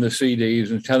sending him the CDs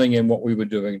and telling him what we were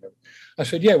doing. I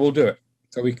said, "Yeah, we'll do it."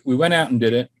 So we went out and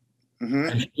did it. Mm-hmm.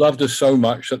 And he loved us so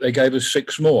much that they gave us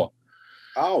 6 more.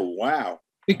 Oh, wow.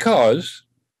 Because,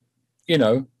 you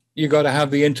know, you got to have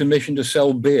the intermission to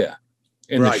sell beer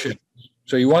in the ship.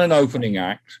 So you want an opening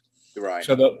act. Right.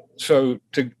 So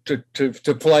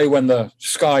to play when the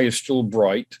sky is still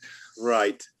bright.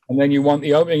 Right. And then you want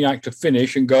the opening act to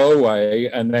finish and go away,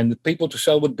 and then the people to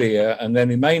sell the beer, and then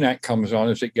the main act comes on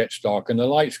as it gets dark and the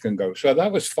lights can go. So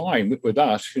that was fine with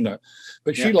us, you know.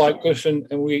 But she liked us, and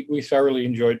we thoroughly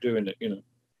enjoyed doing it, you know.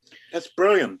 That's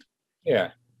brilliant.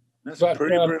 Yeah. That's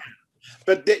pretty brilliant.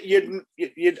 But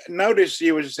you'd notice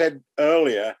you said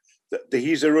earlier that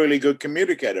he's a really good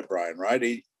communicator, Brian, right?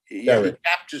 He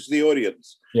captures the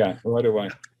audience. Yeah, right away.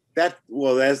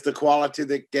 There's the quality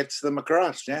that gets them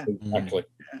across. Yeah, exactly.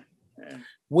 Yeah.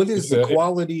 What is the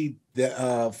quality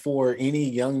that for any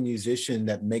young musician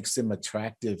that makes them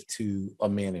attractive to a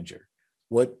manager?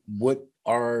 What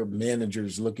are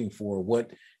managers looking for?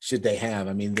 What should they have?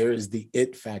 I mean, there is the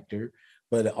it factor,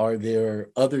 but are there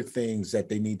other things that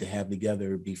they need to have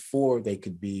together before they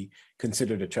could be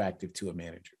considered attractive to a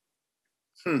manager?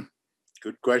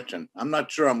 Good question. I'm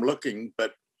not sure I'm looking,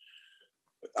 but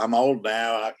I'm old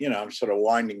now. You know, I'm sort of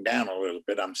winding down a little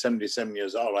bit. I'm 77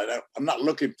 years old. I'm not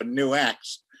looking for new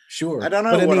acts. Sure. I don't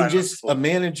know. But I mean, just a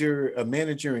manager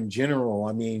in general.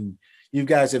 I mean, you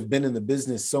guys have been in the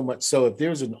business so much. So if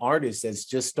there's an artist that's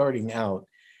just starting out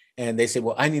and they say,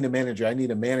 well, I need a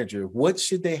manager, what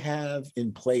should they have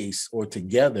in place or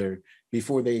together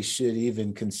before they should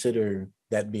even consider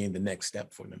that being the next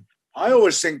step for them? I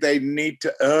always think they need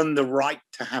to earn the right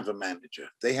to have a manager.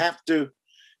 They have to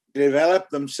develop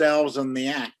themselves and the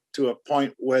act to a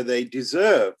point where they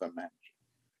deserve a manager.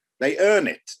 They earn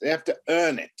it. They have to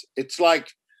earn it. It's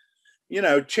like, you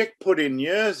know, Chick put in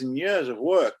years and years of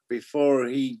work before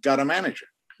he got a manager.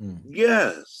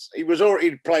 Years.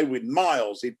 He'd played with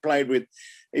Miles.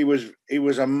 He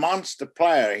was a monster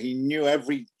player. He knew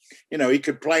he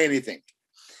could play anything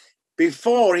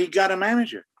before he got a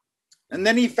manager. And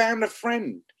then he found a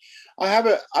friend.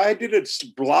 I did a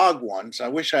blog once. I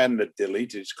wish I hadn't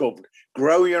deleted it. It's called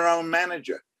Grow Your Own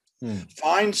Manager.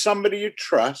 Find somebody you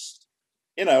trust.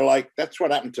 You know, like that's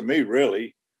what happened to me,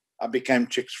 really. I became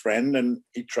Chick's friend and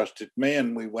he trusted me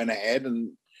and we went ahead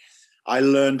and I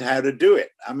learned how to do it.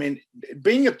 I mean,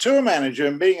 being a tour manager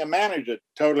and being a manager,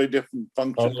 totally different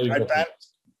functions. Totally different.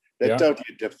 They're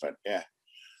totally different, yeah.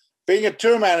 Being a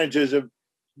tour manager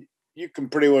you can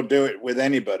pretty well do it with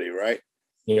anybody, right?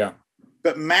 Yeah.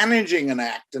 But managing an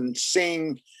act and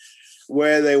seeing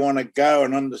where they want to go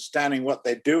and understanding what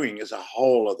they're doing is a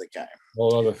whole other game.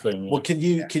 Whole other thing. Yeah. Well, can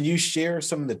you share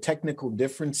some of the technical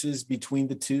differences between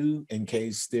the two in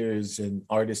case there's an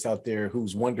artist out there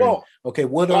who's wondering,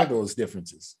 what are those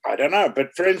differences? I don't know.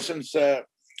 But for instance,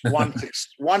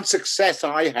 one success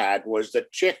I had was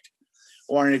that Chick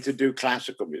wanted to do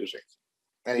classical music.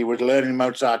 And he was learning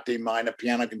Mozart D minor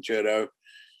piano concerto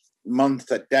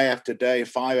day after day,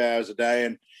 5 hours a day.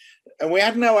 And we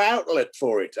had no outlet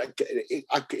for it.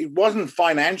 It wasn't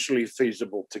financially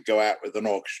feasible to go out with an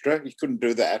orchestra. You couldn't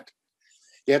do that.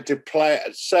 You had to play.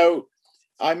 So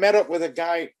I met up with a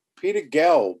guy, Peter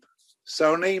Gelb,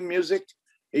 Sony Music.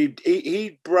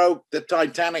 He broke the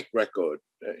Titanic record.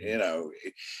 You know,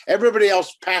 everybody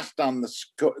else passed on the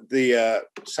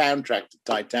soundtrack to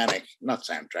Titanic. Not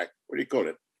soundtrack. What do you call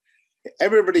it?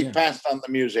 Everybody passed on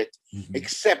the music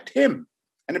except him.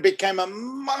 And it became a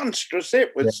monstrous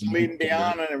hit with Celine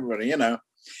Dion and everybody, you know.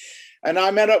 And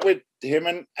I met up with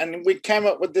him and we came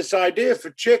up with this idea for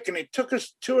Chick. And it took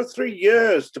us 2 or 3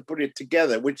 years to put it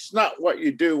together, which is not what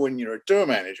you do when you're a tour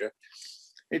manager.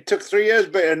 It took 3 years,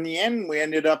 but in the end, we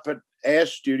ended up at Air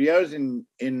Studios in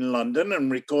London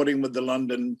and recording with the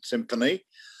London Symphony.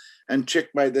 And Chick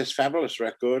made this fabulous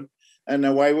record. And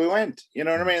away we went. You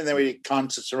know what I mean? And then we did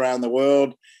concerts around the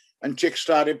world, and Chick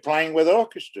started playing with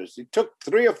orchestras. It took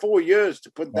 3 or 4 years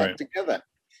to put that together.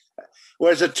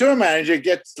 Whereas a tour manager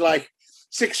gets like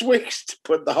 6 weeks to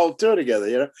put the whole tour together.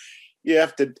 You know, you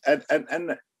have to,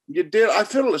 and you deal. I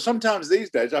feel sometimes these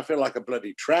days I feel like a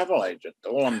bloody travel agent.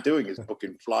 All I'm doing is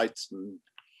booking flights and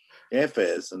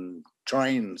airfares and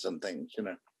trains and things. You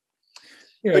know.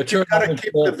 Yeah, but you've got to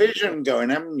keep the vision going,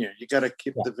 haven't you? You got to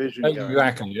keep the vision going.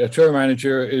 Exactly. A tour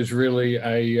manager is really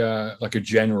a like a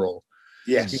general.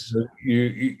 Yes.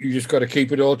 You just got to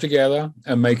keep it all together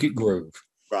and make it groove.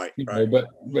 Right. But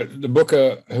the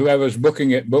booker, whoever's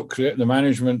booking it, books it. The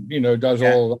management, does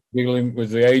all dealing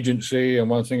with the agency and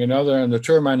one thing another, and the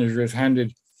tour manager is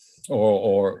handed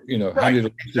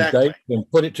handed the date and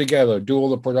put it together, do all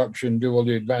the production, do all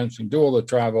the advancing, do all the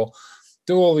travel,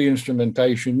 do all the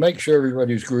instrumentation, make sure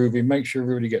everybody's groovy, make sure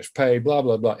everybody gets paid, blah,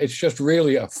 blah, blah. It's just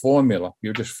really a formula.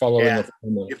 You're just following a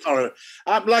formula. You follow it.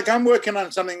 I'm working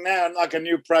on something now, like a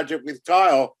new project with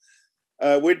Kyle.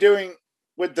 We're doing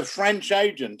with the French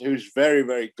agent, who's very,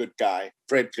 very good guy,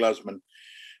 Fred Glusman.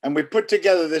 And we put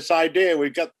together this idea.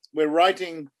 We're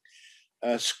writing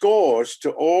scores to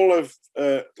all of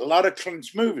a lot of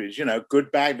Clint's movies,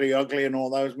 Good, Badly, Ugly, and all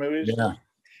those movies. Yeah.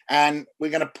 And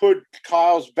we're going to put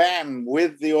Kyle's band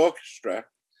with the orchestra,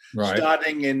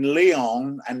 starting in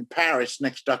Lyon and Paris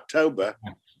next October.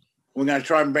 We're going to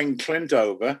try and bring Clint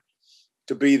over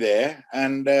to be there,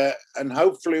 and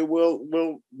hopefully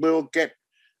we'll get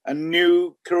a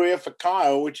new career for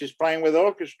Kyle, which is playing with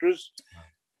orchestras.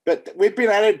 But we've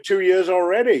been at it 2 years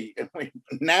already.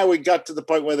 Now we got to the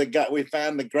point where we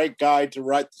found a great guy to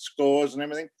write the scores and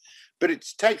everything. But it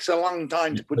takes a long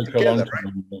time to put together.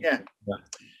 Right? Yeah.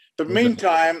 But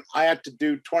meantime, I had to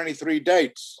do 23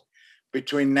 dates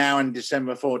between now and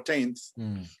December 14th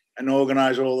and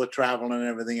organize all the travel and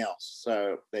everything else.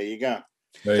 So there you go.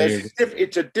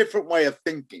 It's a different way of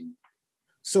thinking.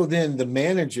 So then the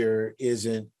manager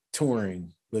isn't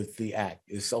touring with the act.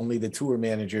 It's only the tour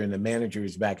manager, and the manager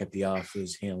is back at the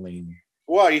office handling.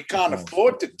 Well, you can't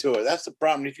afford to tour. That's the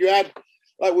problem. If you had,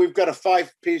 like, we've got a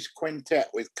 5-piece quintet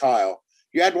with Kyle.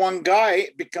 You had one guy,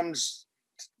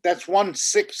 that's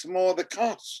 1/6 more the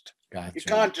cost. Gotcha. You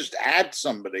can't just add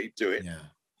somebody to it.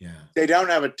 Yeah. They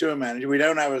don't have a tour manager. We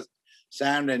don't have a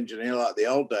sound engineer like the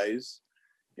old days.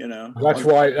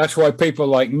 That's why people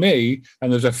like me,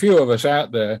 and there's a few of us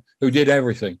out there who did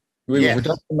everything. We were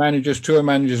production managers, tour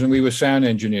managers, and we were sound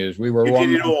engineers. We were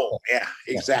did it all. Yeah,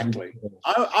 exactly.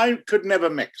 I could never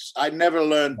mix. I never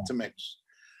learned to mix.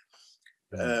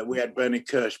 We had Bernie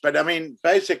Kirsch, but I mean,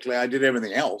 basically, I did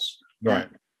everything else. Right.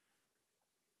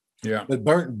 Yeah. But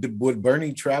would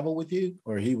Bernie travel with you,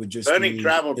 or he would just Bernie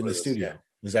traveled in the studio? Us,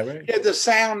 Is that right? Yeah, the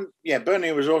sound. Yeah,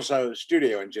 Bernie was also a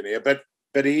studio engineer, but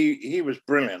he was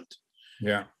brilliant.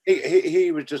 Yeah.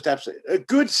 He was just absolutely a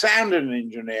good sound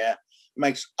engineer.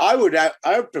 I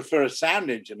would prefer a sound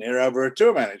engineer over a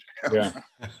tour manager. Yeah.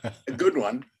 A good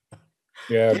one.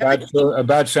 Yeah, a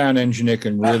bad sound engineer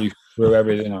can really screw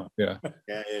everything up. Yeah.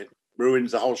 Yeah, it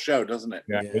ruins the whole show, doesn't it?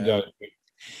 Yeah. It does.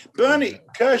 Bernie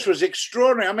Kirsch was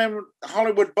extraordinary. I remember the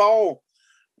Hollywood Bowl.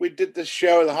 We did the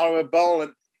show at the Hollywood Bowl,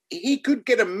 and he could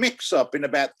get a mix up in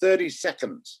about 30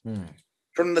 seconds.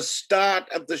 From the start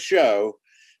of the show,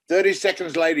 30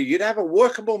 seconds later, you'd have a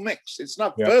workable mix. It's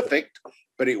not perfect,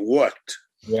 but it worked.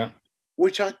 Yeah.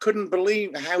 Which I couldn't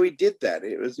believe how he did that.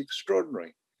 It was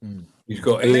extraordinary. He's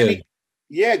got ears.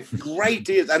 Great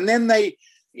ears. And then they,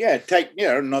 take,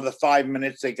 another 5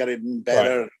 minutes, they got it in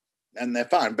better and they're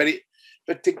fine.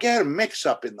 But to get a mix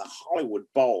up in the Hollywood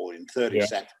Bowl in 30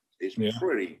 seconds is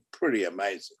pretty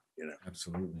amazing,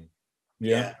 Absolutely.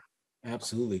 Yeah.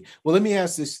 Absolutely. Well, let me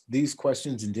ask these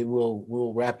questions, and then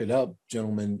we'll wrap it up,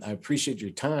 gentlemen. I appreciate your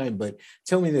time, but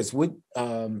tell me this: what,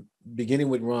 beginning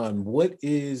with Ron, what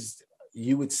is,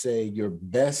 you would say, your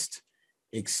best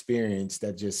experience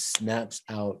that just snaps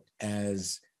out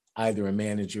as either a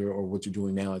manager or what you're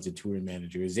doing now as a touring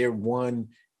manager? Is there one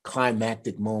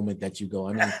climactic moment that you go,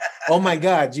 I mean, oh my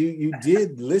God, you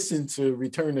did listen to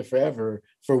Return to Forever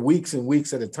for weeks and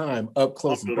weeks at a time, up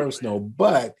close and personal,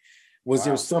 but was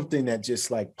there something that just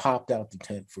like popped out the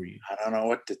tent for you? I don't know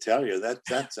what to tell you.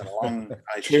 That's a long.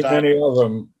 Too many of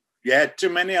them. Yeah, too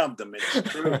many of them.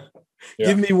 It's true.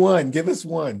 Give me one. Give us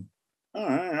one.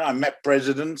 I met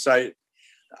presidents. It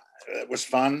was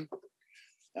fun.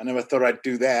 I never thought I'd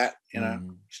do that.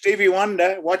 Stevie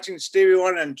Wonder, watching Stevie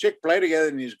Wonder and Chick play together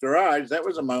in his garage. That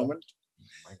was a moment.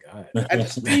 Oh my God. And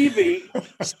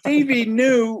Stevie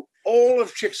knew all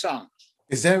of Chick's songs.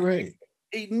 Is that right?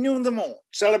 He knew them all.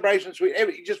 Celebration Suite.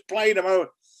 He just played them over.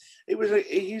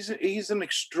 he's an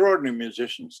extraordinary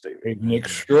musician, Steve. He's an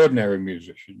extraordinary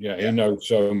musician. Yeah, he knows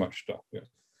so much stuff. Yeah.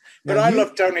 But I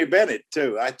love Tony Bennett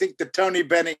too. I think the Tony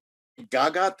Bennett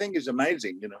Gaga thing is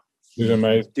amazing, you know. He's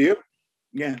amazing. Do you?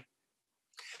 Yeah.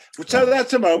 So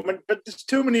that's a moment, but there's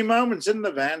too many moments in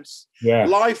the Vance. Yeah.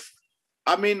 Life.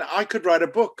 I mean, I could write a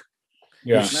book.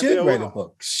 Yeah. You should write a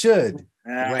book.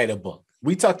 Write a book.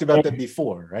 We talked about that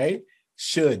before, right?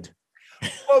 Should.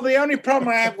 Well, the only problem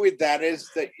I have with that is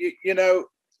that, you know,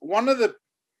 one of the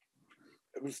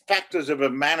factors of a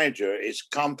manager is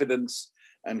confidence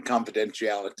and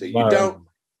confidentiality.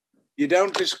 You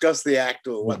don't discuss the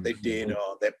actor or what they did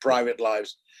or their private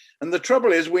lives. And the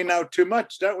trouble is we know too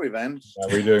much, don't we, Vance?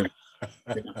 Yeah, we do.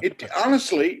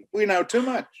 Honestly, we know too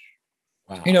much.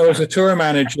 Wow. You know, as a tour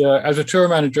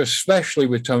manager, especially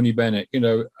with Tony Bennett, you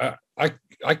know,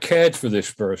 I cared for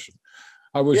this person.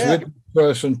 I was with this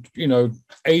person, you know,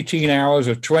 18 hours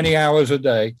or 20 hours a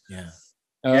day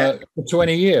for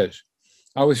 20 years.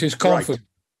 I was his confidant.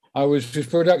 Right. I was his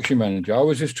production manager. I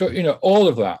was his, you know, all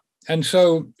of that. And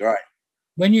so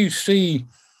when you see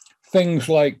things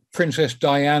like Princess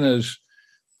Diana's,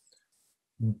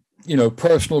 you know,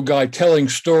 personal guide telling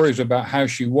stories about how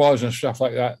she was and stuff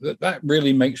like that, that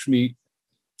really makes me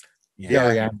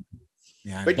very angry.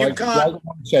 Yeah, but you can't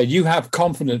say you have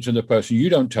confidence in the person. You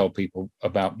don't tell people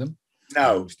about them.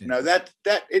 No, that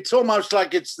it's almost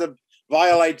like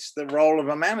violates the role of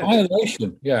a manager.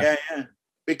 Violation, yeah.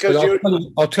 Because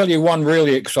I'll tell you one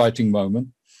really exciting moment.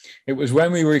 It was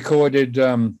when we recorded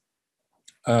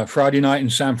Friday Night in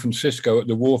San Francisco at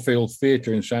the Warfield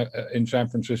Theater in San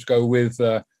Francisco with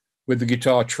the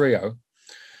guitar trio.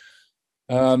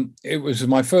 It was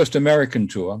my first American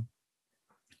tour.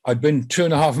 I'd been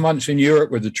 2.5 months in Europe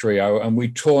with the trio, and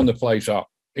we'd torn the place up.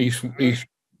 East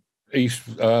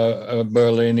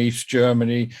Berlin, East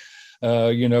Germany,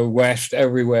 you know, West,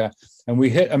 everywhere. And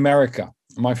we hit America.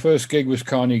 My first gig was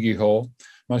Carnegie Hall.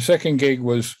 My second gig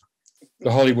was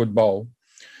the Hollywood Bowl.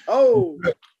 Oh.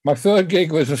 My third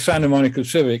gig was the Santa Monica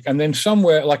Civic. And then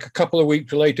somewhere, like a couple of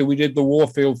weeks later, we did the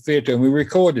Warfield Theater, and we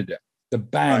recorded it. The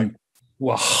band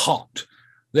were hot.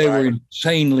 They were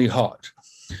insanely hot.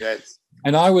 Yes.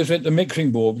 And I was at the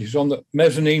mixing board, which is on the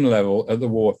mezzanine level at the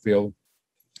Warfield.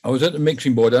 I was at the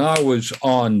mixing board, and I was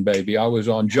on, baby. I was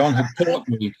on. John had taught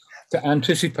me to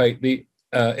anticipate the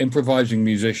improvising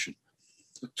musician.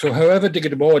 So however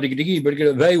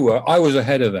they were, I was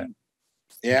ahead of them.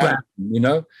 Yeah. Bam, you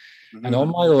know? Mm-hmm. And on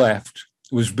my left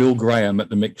was Bill Graham at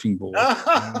the mixing board.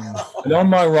 And on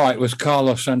my right was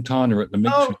Carlos Santana at the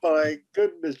mixing board. Oh, my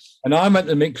goodness. And I'm at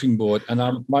the mixing board,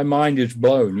 and my mind is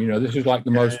blown. You know, this is like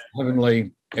the most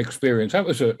heavenly experience. That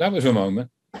was a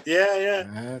moment. Yeah.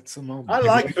 That's a moment. I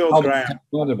like Bill Graham.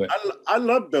 Of it. I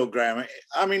love Bill Graham.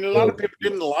 I mean, a lot of people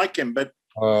didn't like him, but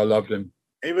I loved him.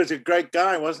 He was a great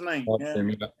guy, wasn't he? Loved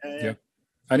him, yeah.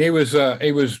 And he was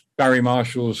Barry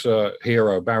Marshall's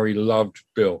hero. Barry loved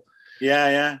Bill.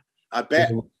 Yeah. I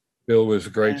bet. Bill was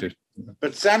the greatest. Yeah.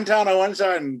 But Santana one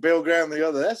side and Bill Graham the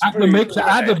other. That's at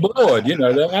the board, you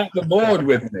know, they're at the board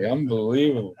with me.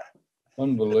 Unbelievable.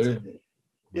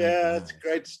 Yeah, it's a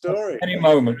great story. Many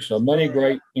moments, so many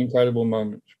great, incredible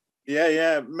moments.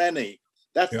 Yeah, many.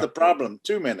 That's the problem.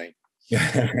 Too many.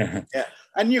 Yeah.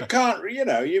 And you can't, you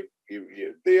know, you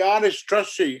the artist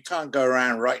trusts you. You can't go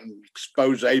around writing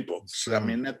expose books. I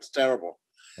mean, that's terrible.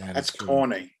 That's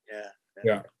corny.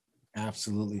 Yeah.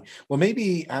 Absolutely. Well,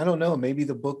 maybe, I don't know, maybe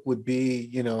the book would be,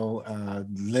 you know,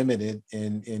 limited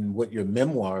in what your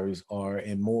memoirs are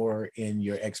and more in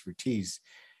your expertise.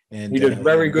 And he's a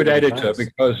very good editor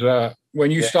because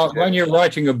when you're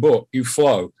writing a book, you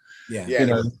flow. Yeah. You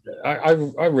know,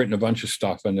 I've written a bunch of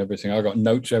stuff and everything. I got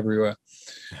notes everywhere.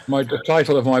 The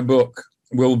title of my book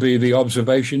will be The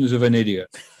Observations of an Idiot.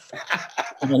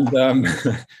 And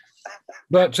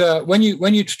but when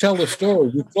you tell the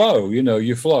story, you flow. You know,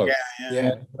 you flow.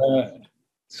 Yeah.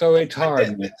 So it's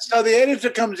hard. So the editor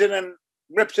comes in and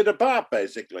rips it apart,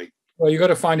 basically. Well, you got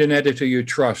to find an editor you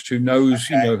trust who knows.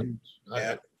 Okay. You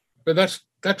know. But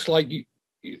that's like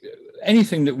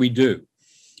anything that we do,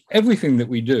 everything that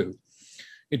we do.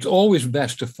 It's always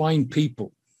best to find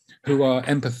people who are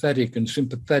empathetic and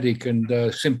sympathetic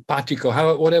and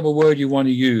simpatico, whatever word you want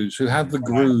to use, who have the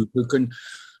groove,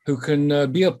 who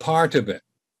can be a part of it.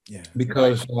 Yeah.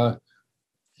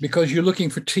 Because you're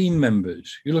looking for team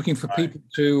members. You're looking for people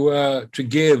to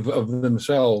give of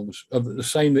themselves, of the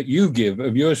same that you give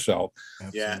of yourself.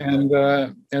 Yeah.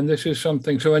 And this is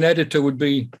something. So an editor would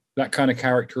be that kind of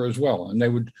character as well, and they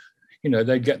would, you know,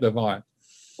 they'd get the vibe.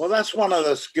 Well, that's one of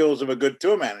the skills of a good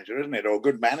tour manager, isn't it? Or a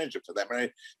good manager for them,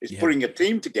 right? Is putting a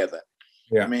team together.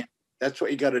 Yeah. I mean, That's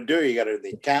what you got to do. You got to the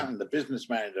accountant, the business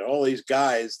manager, all these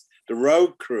guys, the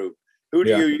road crew. Who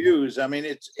do you use? I mean,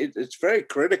 it's very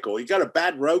critical. You got a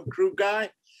bad road crew guy,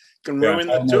 can ruin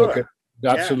the tour.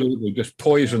 Absolutely, just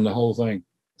poison the whole thing.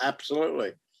 Absolutely.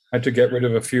 I had to get rid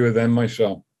of a few of them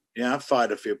myself. Yeah, I've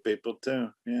fired a few people too.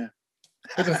 Yeah.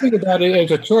 But the thing about it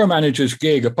is, a tour manager's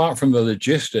gig, apart from the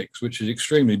logistics, which is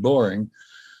extremely boring,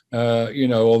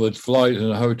 all the flights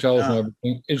and the hotels and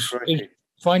everything, is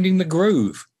finding the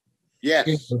groove.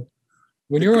 Yes.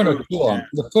 When you're on a tour,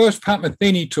 the first Pat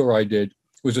Metheny tour I did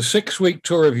was a 6-week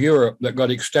tour of Europe that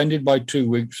got extended by 2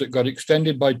 weeks, that got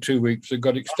extended by 2 weeks, that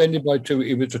got extended by 2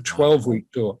 weeks. It was a 12-week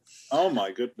tour. Oh,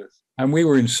 my goodness. And we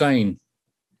were insane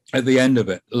at the end of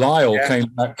it. Lyle came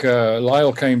back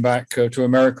to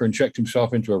America and checked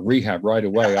himself into a rehab right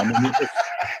away. I mean,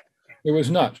 it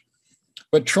was nuts.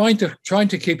 But trying to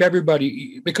keep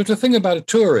everybody, because the thing about a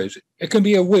tour is it can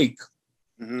be a week.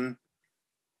 Mm-hmm.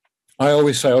 I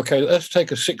always say, okay, let's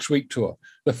take a 6-week tour.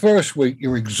 The first week,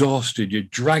 you're exhausted. You're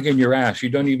dragging your ass. You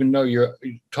don't even know your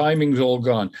timing's all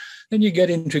gone. Then you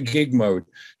get into gig mode.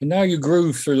 And now you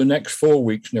groove through the next 4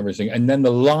 weeks and everything. And then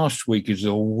the last week is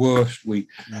the worst week.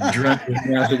 Dragging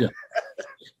your ass again.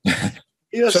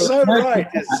 You're so right.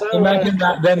 Imagine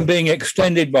that then being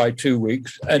extended by 2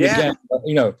 weeks. And again,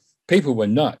 people were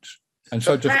nuts. And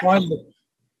so find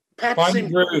the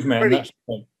groove, man, that's the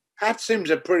point. Pat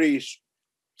seems a pretty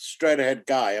straight ahead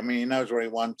guy. I mean, he knows where he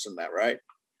wants and that, right?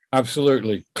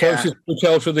 Absolutely. Closest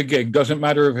hotel to the gig. Doesn't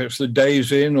matter if it's the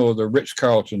Days Inn or the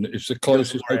Ritz-Carlton. It's the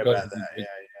closest hotel. About that. Yeah.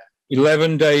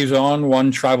 11 days on,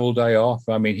 1 travel day off.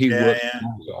 I mean, he worked.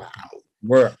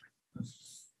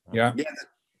 Yeah.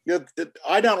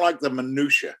 I don't like the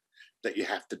minutia that you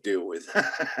have to deal with.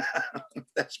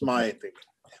 That's my thing.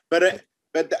 But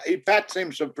Pat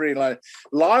seems so pretty like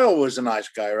Lyle was a nice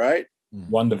guy, right?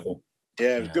 Wonderful.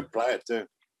 Yeah, he was a good player too.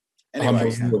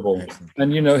 Anyway, unbelievable.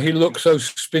 And he looked so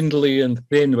spindly and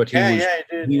thin, but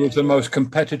he was the most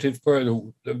competitive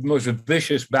person, the most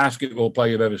vicious basketball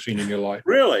player you've ever seen in your life.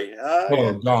 Really?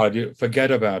 God,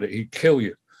 forget about it. He'd kill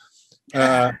you.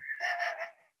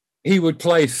 He would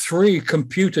play 3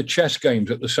 computer chess games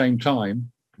at the same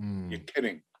time. You're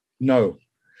kidding? No.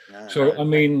 So, I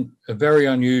mean, a very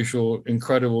unusual,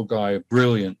 incredible guy,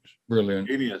 brilliant.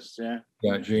 Genius,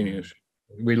 Yeah, genius.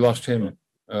 We lost him.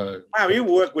 Wow, you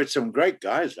work with some great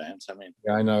guys, Vance. I mean,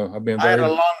 yeah, I know. I had a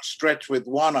long stretch with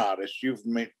one artist. You've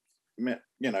met many.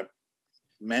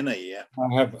 Yeah,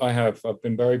 I have. I've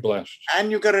been very blessed.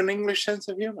 And you've got an English sense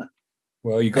of humor.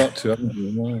 Well, you got to, haven't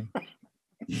you?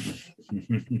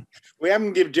 We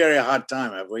haven't given Jerry a hard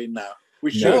time, have we? No. We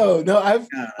should. No,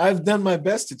 I've done my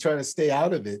best to try to stay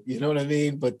out of it. You know what I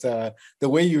mean? But the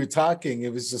way you were talking,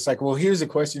 it was just like, well, here's a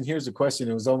question.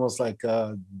 It was almost like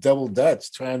double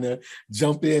Dutch, trying to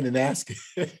jump in and ask it.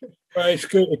 Well, it's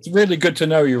good. It's really good to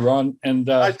know you, Ron. And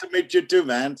nice to meet you too,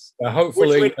 man.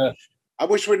 Hopefully, I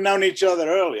wish we'd known each other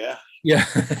earlier. Yeah,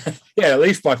 yeah. At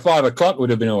least by 5 o'clock would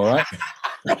have been all right.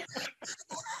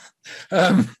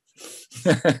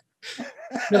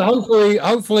 But hopefully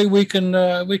we can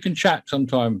chat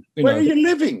sometime. Where are you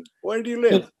living? Where do you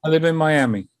live? I live in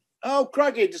Miami. Oh,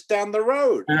 crikey, just down the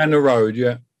road. Down the road,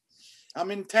 yeah.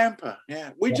 I'm in Tampa.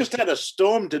 Yeah, we just had a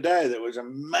storm today that was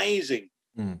amazing.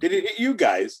 Did it hit you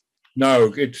guys?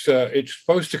 No, it's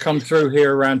supposed to come through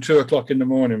here around 2 o'clock in the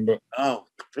morning, but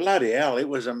bloody hell! It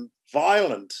was a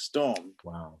violent storm.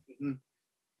 Wow. Mm-hmm.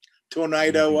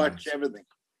 Tornado watch, everything.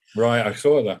 Right, I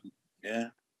saw that. Yeah.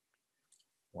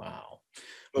 Wow.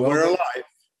 But we're alive.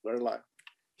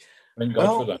 Thank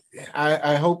God for that.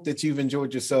 I hope that you've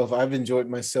enjoyed yourself. I've enjoyed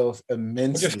myself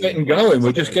immensely. We're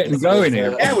just getting going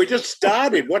here. Yeah, we just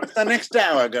started. What's the next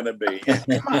hour going to be?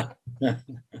 Come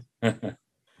on.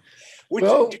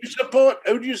 Do you support?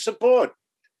 Who do you support?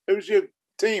 Who's your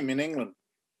team in England?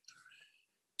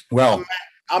 Well,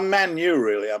 I'm Man U,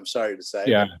 really. I'm sorry to say.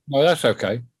 Yeah. Well, that's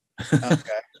okay.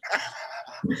 Okay.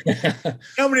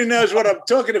 Nobody knows what I'm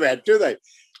talking about, do they?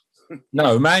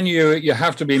 No, Man U, you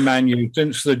have to be Man U.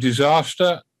 Since the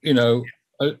disaster, it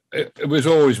was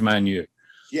always Man U.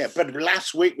 Yeah, but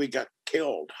last week we got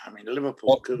killed. I mean,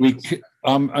 Liverpool killed us.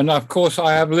 And of course,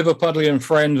 I have Liverpudlian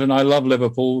friends and I love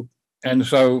Liverpool. And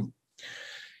so,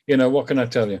 what can I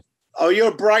tell you? Oh,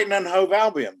 you're Brighton and Hove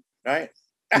Albion, right?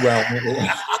 Well,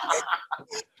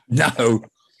 no.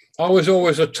 I was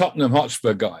always a Tottenham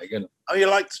Hotspur guy. Oh, you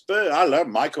like Spurs? I love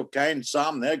Michael Caine,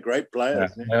 Sam. They're great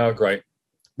players. Yeah, they are great.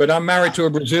 But I'm married to a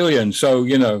Brazilian, so,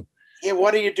 Yeah,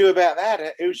 what do you do about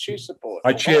that? Who's she support?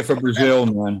 I cheer for Brazil,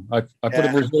 man. I put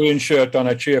a Brazilian shirt on.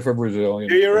 I cheer for Brazil.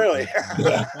 Do you really?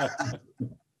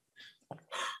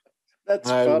 That's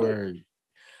funny. Word.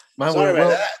 Sorry about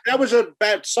that. That was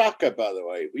about soccer, by the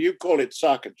way. You call it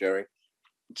soccer, Jerry.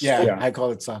 Yeah, I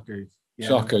call it soccer. Yeah.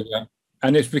 Soccer, yeah.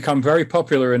 And it's become very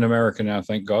popular in America now,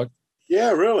 thank God.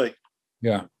 Yeah, really?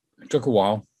 Yeah. It took a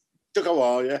while.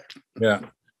 Yeah. Yeah.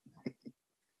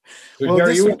 So well,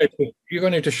 Jerry, you're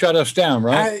going to shut us down,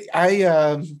 right?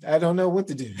 I don't know what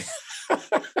to do.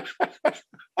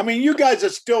 I mean, you guys are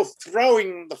still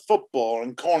throwing the football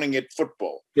and calling it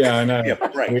football. Yeah, I know. Yeah,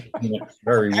 right.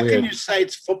 Very How weird. can you say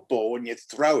it's football when you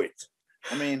throw it?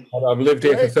 I mean, I've lived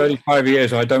here for 35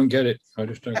 years. I don't get it. I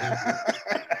just don't get it.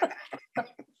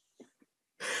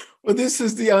 Well, this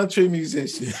is the Entree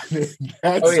Musician.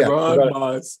 That's Ron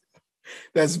Moss.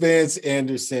 That's Vance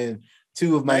Anderson.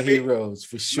 Two of my heroes,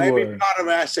 for sure. Maybe part of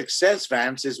our success,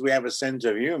 Vance, is we have a sense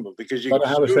of humor, because you're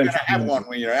going to have one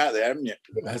when you're out there, haven't you?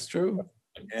 That's true.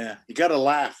 Yeah, you got to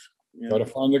laugh. Got to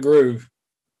find the groove.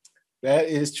 That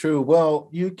is true. Well,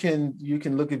 you can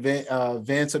look at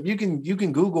Vance up. You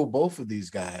can Google both of these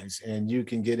guys, and you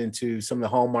can get into some of the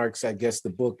hallmarks. I guess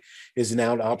the book is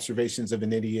now Observations of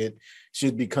an Idiot,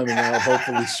 should be coming out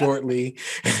hopefully shortly.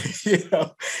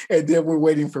 And then we're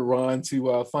waiting for Ron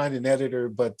to find an editor.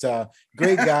 But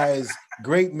great guys,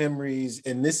 great memories,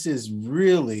 and this is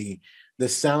really the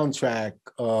soundtrack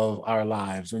of our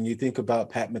lives. When you think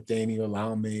about Pat Metheny or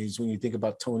Lyle Mays, when you think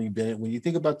about Tony Bennett, when you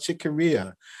think about Chick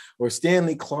Corea or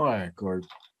Stanley Clarke or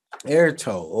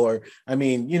Airto, or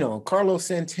Carlos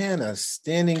Santana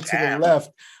standing to the left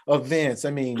of Vance.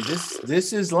 I mean,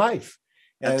 this is life.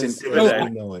 As we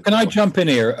know it. Can I jump in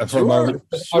here for a moment?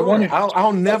 Sure.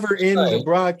 I'll never end the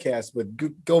broadcast, but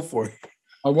go for it.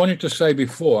 I wanted to say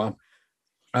before,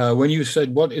 when you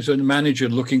said, what is a manager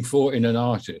looking for in an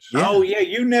artist? Yeah. Oh, yeah,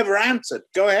 you never answered.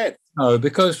 Go ahead. No,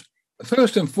 because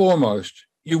first and foremost,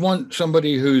 you want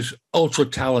somebody who's ultra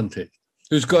talented,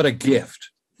 who's got a gift.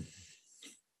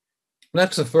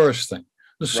 That's the first thing.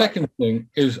 The second thing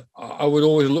is I would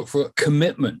always look for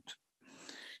commitment.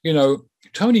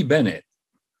 Tony Bennett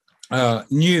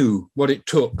knew what it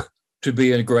took to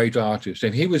be a great artist.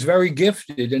 And he was very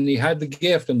gifted, and he had the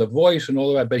gift and the voice and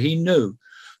all of that, but he knew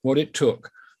what it took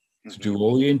to do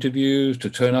all the interviews, to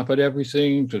turn up at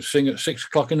everything, to sing at 6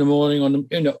 o'clock in the morning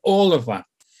all of that.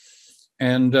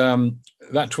 And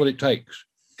that's what it takes.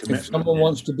 If someone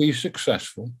wants to be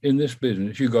successful in this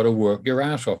business, you've got to work your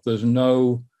ass off. There's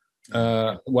no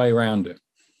way around it.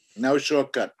 No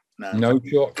shortcut. No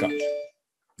shortcut.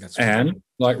 And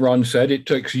like Ron said, it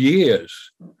takes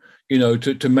years,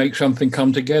 to make something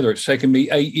come together. It's taken me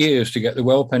 8 years to get the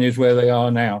Well Pennies where they are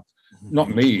now.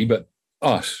 Not me, but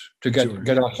us, to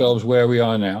get ourselves where we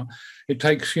are now. It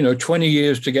takes, 20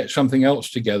 years to get something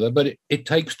else together, but it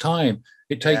takes time.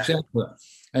 It takes effort.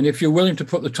 And if you're willing to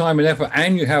put the time and effort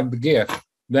and you have the gift,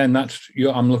 then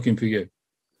I'm looking for you.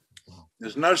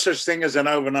 There's no such thing as an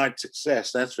overnight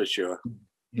success, that's for sure.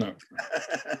 No.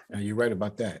 You're right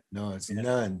about that. No, it's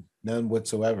none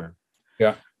whatsoever.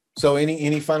 Yeah. So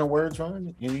any final words,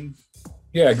 Ron?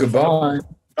 Yeah, goodbye.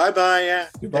 Bye-bye, yeah.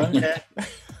 Goodbye.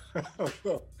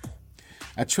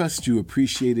 I trust you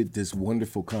appreciated this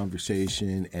wonderful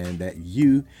conversation and that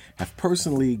you have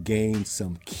personally gained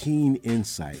some keen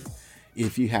insight.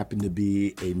 If you happen to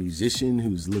be a musician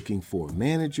who's looking for a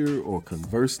manager, or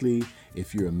conversely,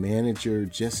 if you're a manager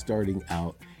just starting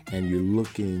out and you're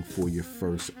looking for your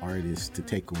first artist to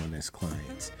take on as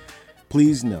clients,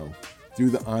 please know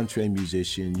through the Entree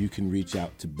Musician, you can reach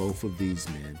out to both of these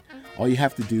men. All you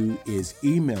have to do is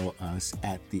email us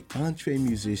at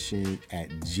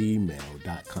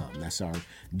theentremusician@gmail.com. That's our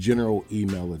general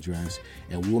email address,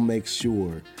 and we'll make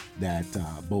sure that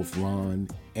both Ron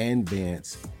and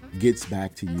Vance gets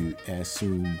back to you as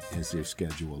soon as their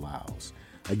schedule allows.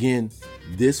 Again,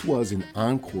 this was an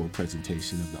encore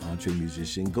presentation of the Entree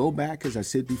Musician. Go back, as I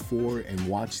said before, and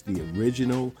watch the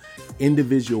original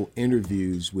individual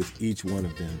interviews with each one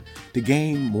of them to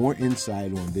gain more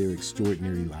insight on their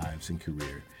extraordinary lives and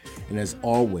career. And as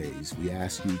always, we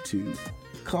ask you to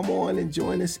come on and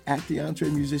join us at the Entree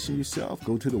Musician yourself.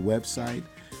 Go to the website.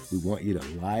 We want you to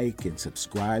like and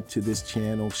subscribe to this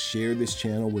channel, share this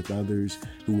channel with others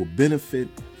who will benefit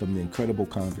from the incredible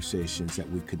conversations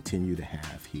that we continue to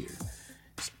have here.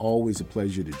 It's always a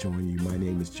pleasure to join you. My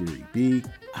name is Jerry B.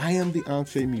 I am the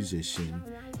Entree Musician,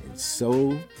 and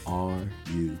so are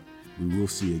you. We will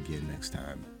see you again next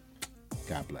time.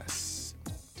 God bless.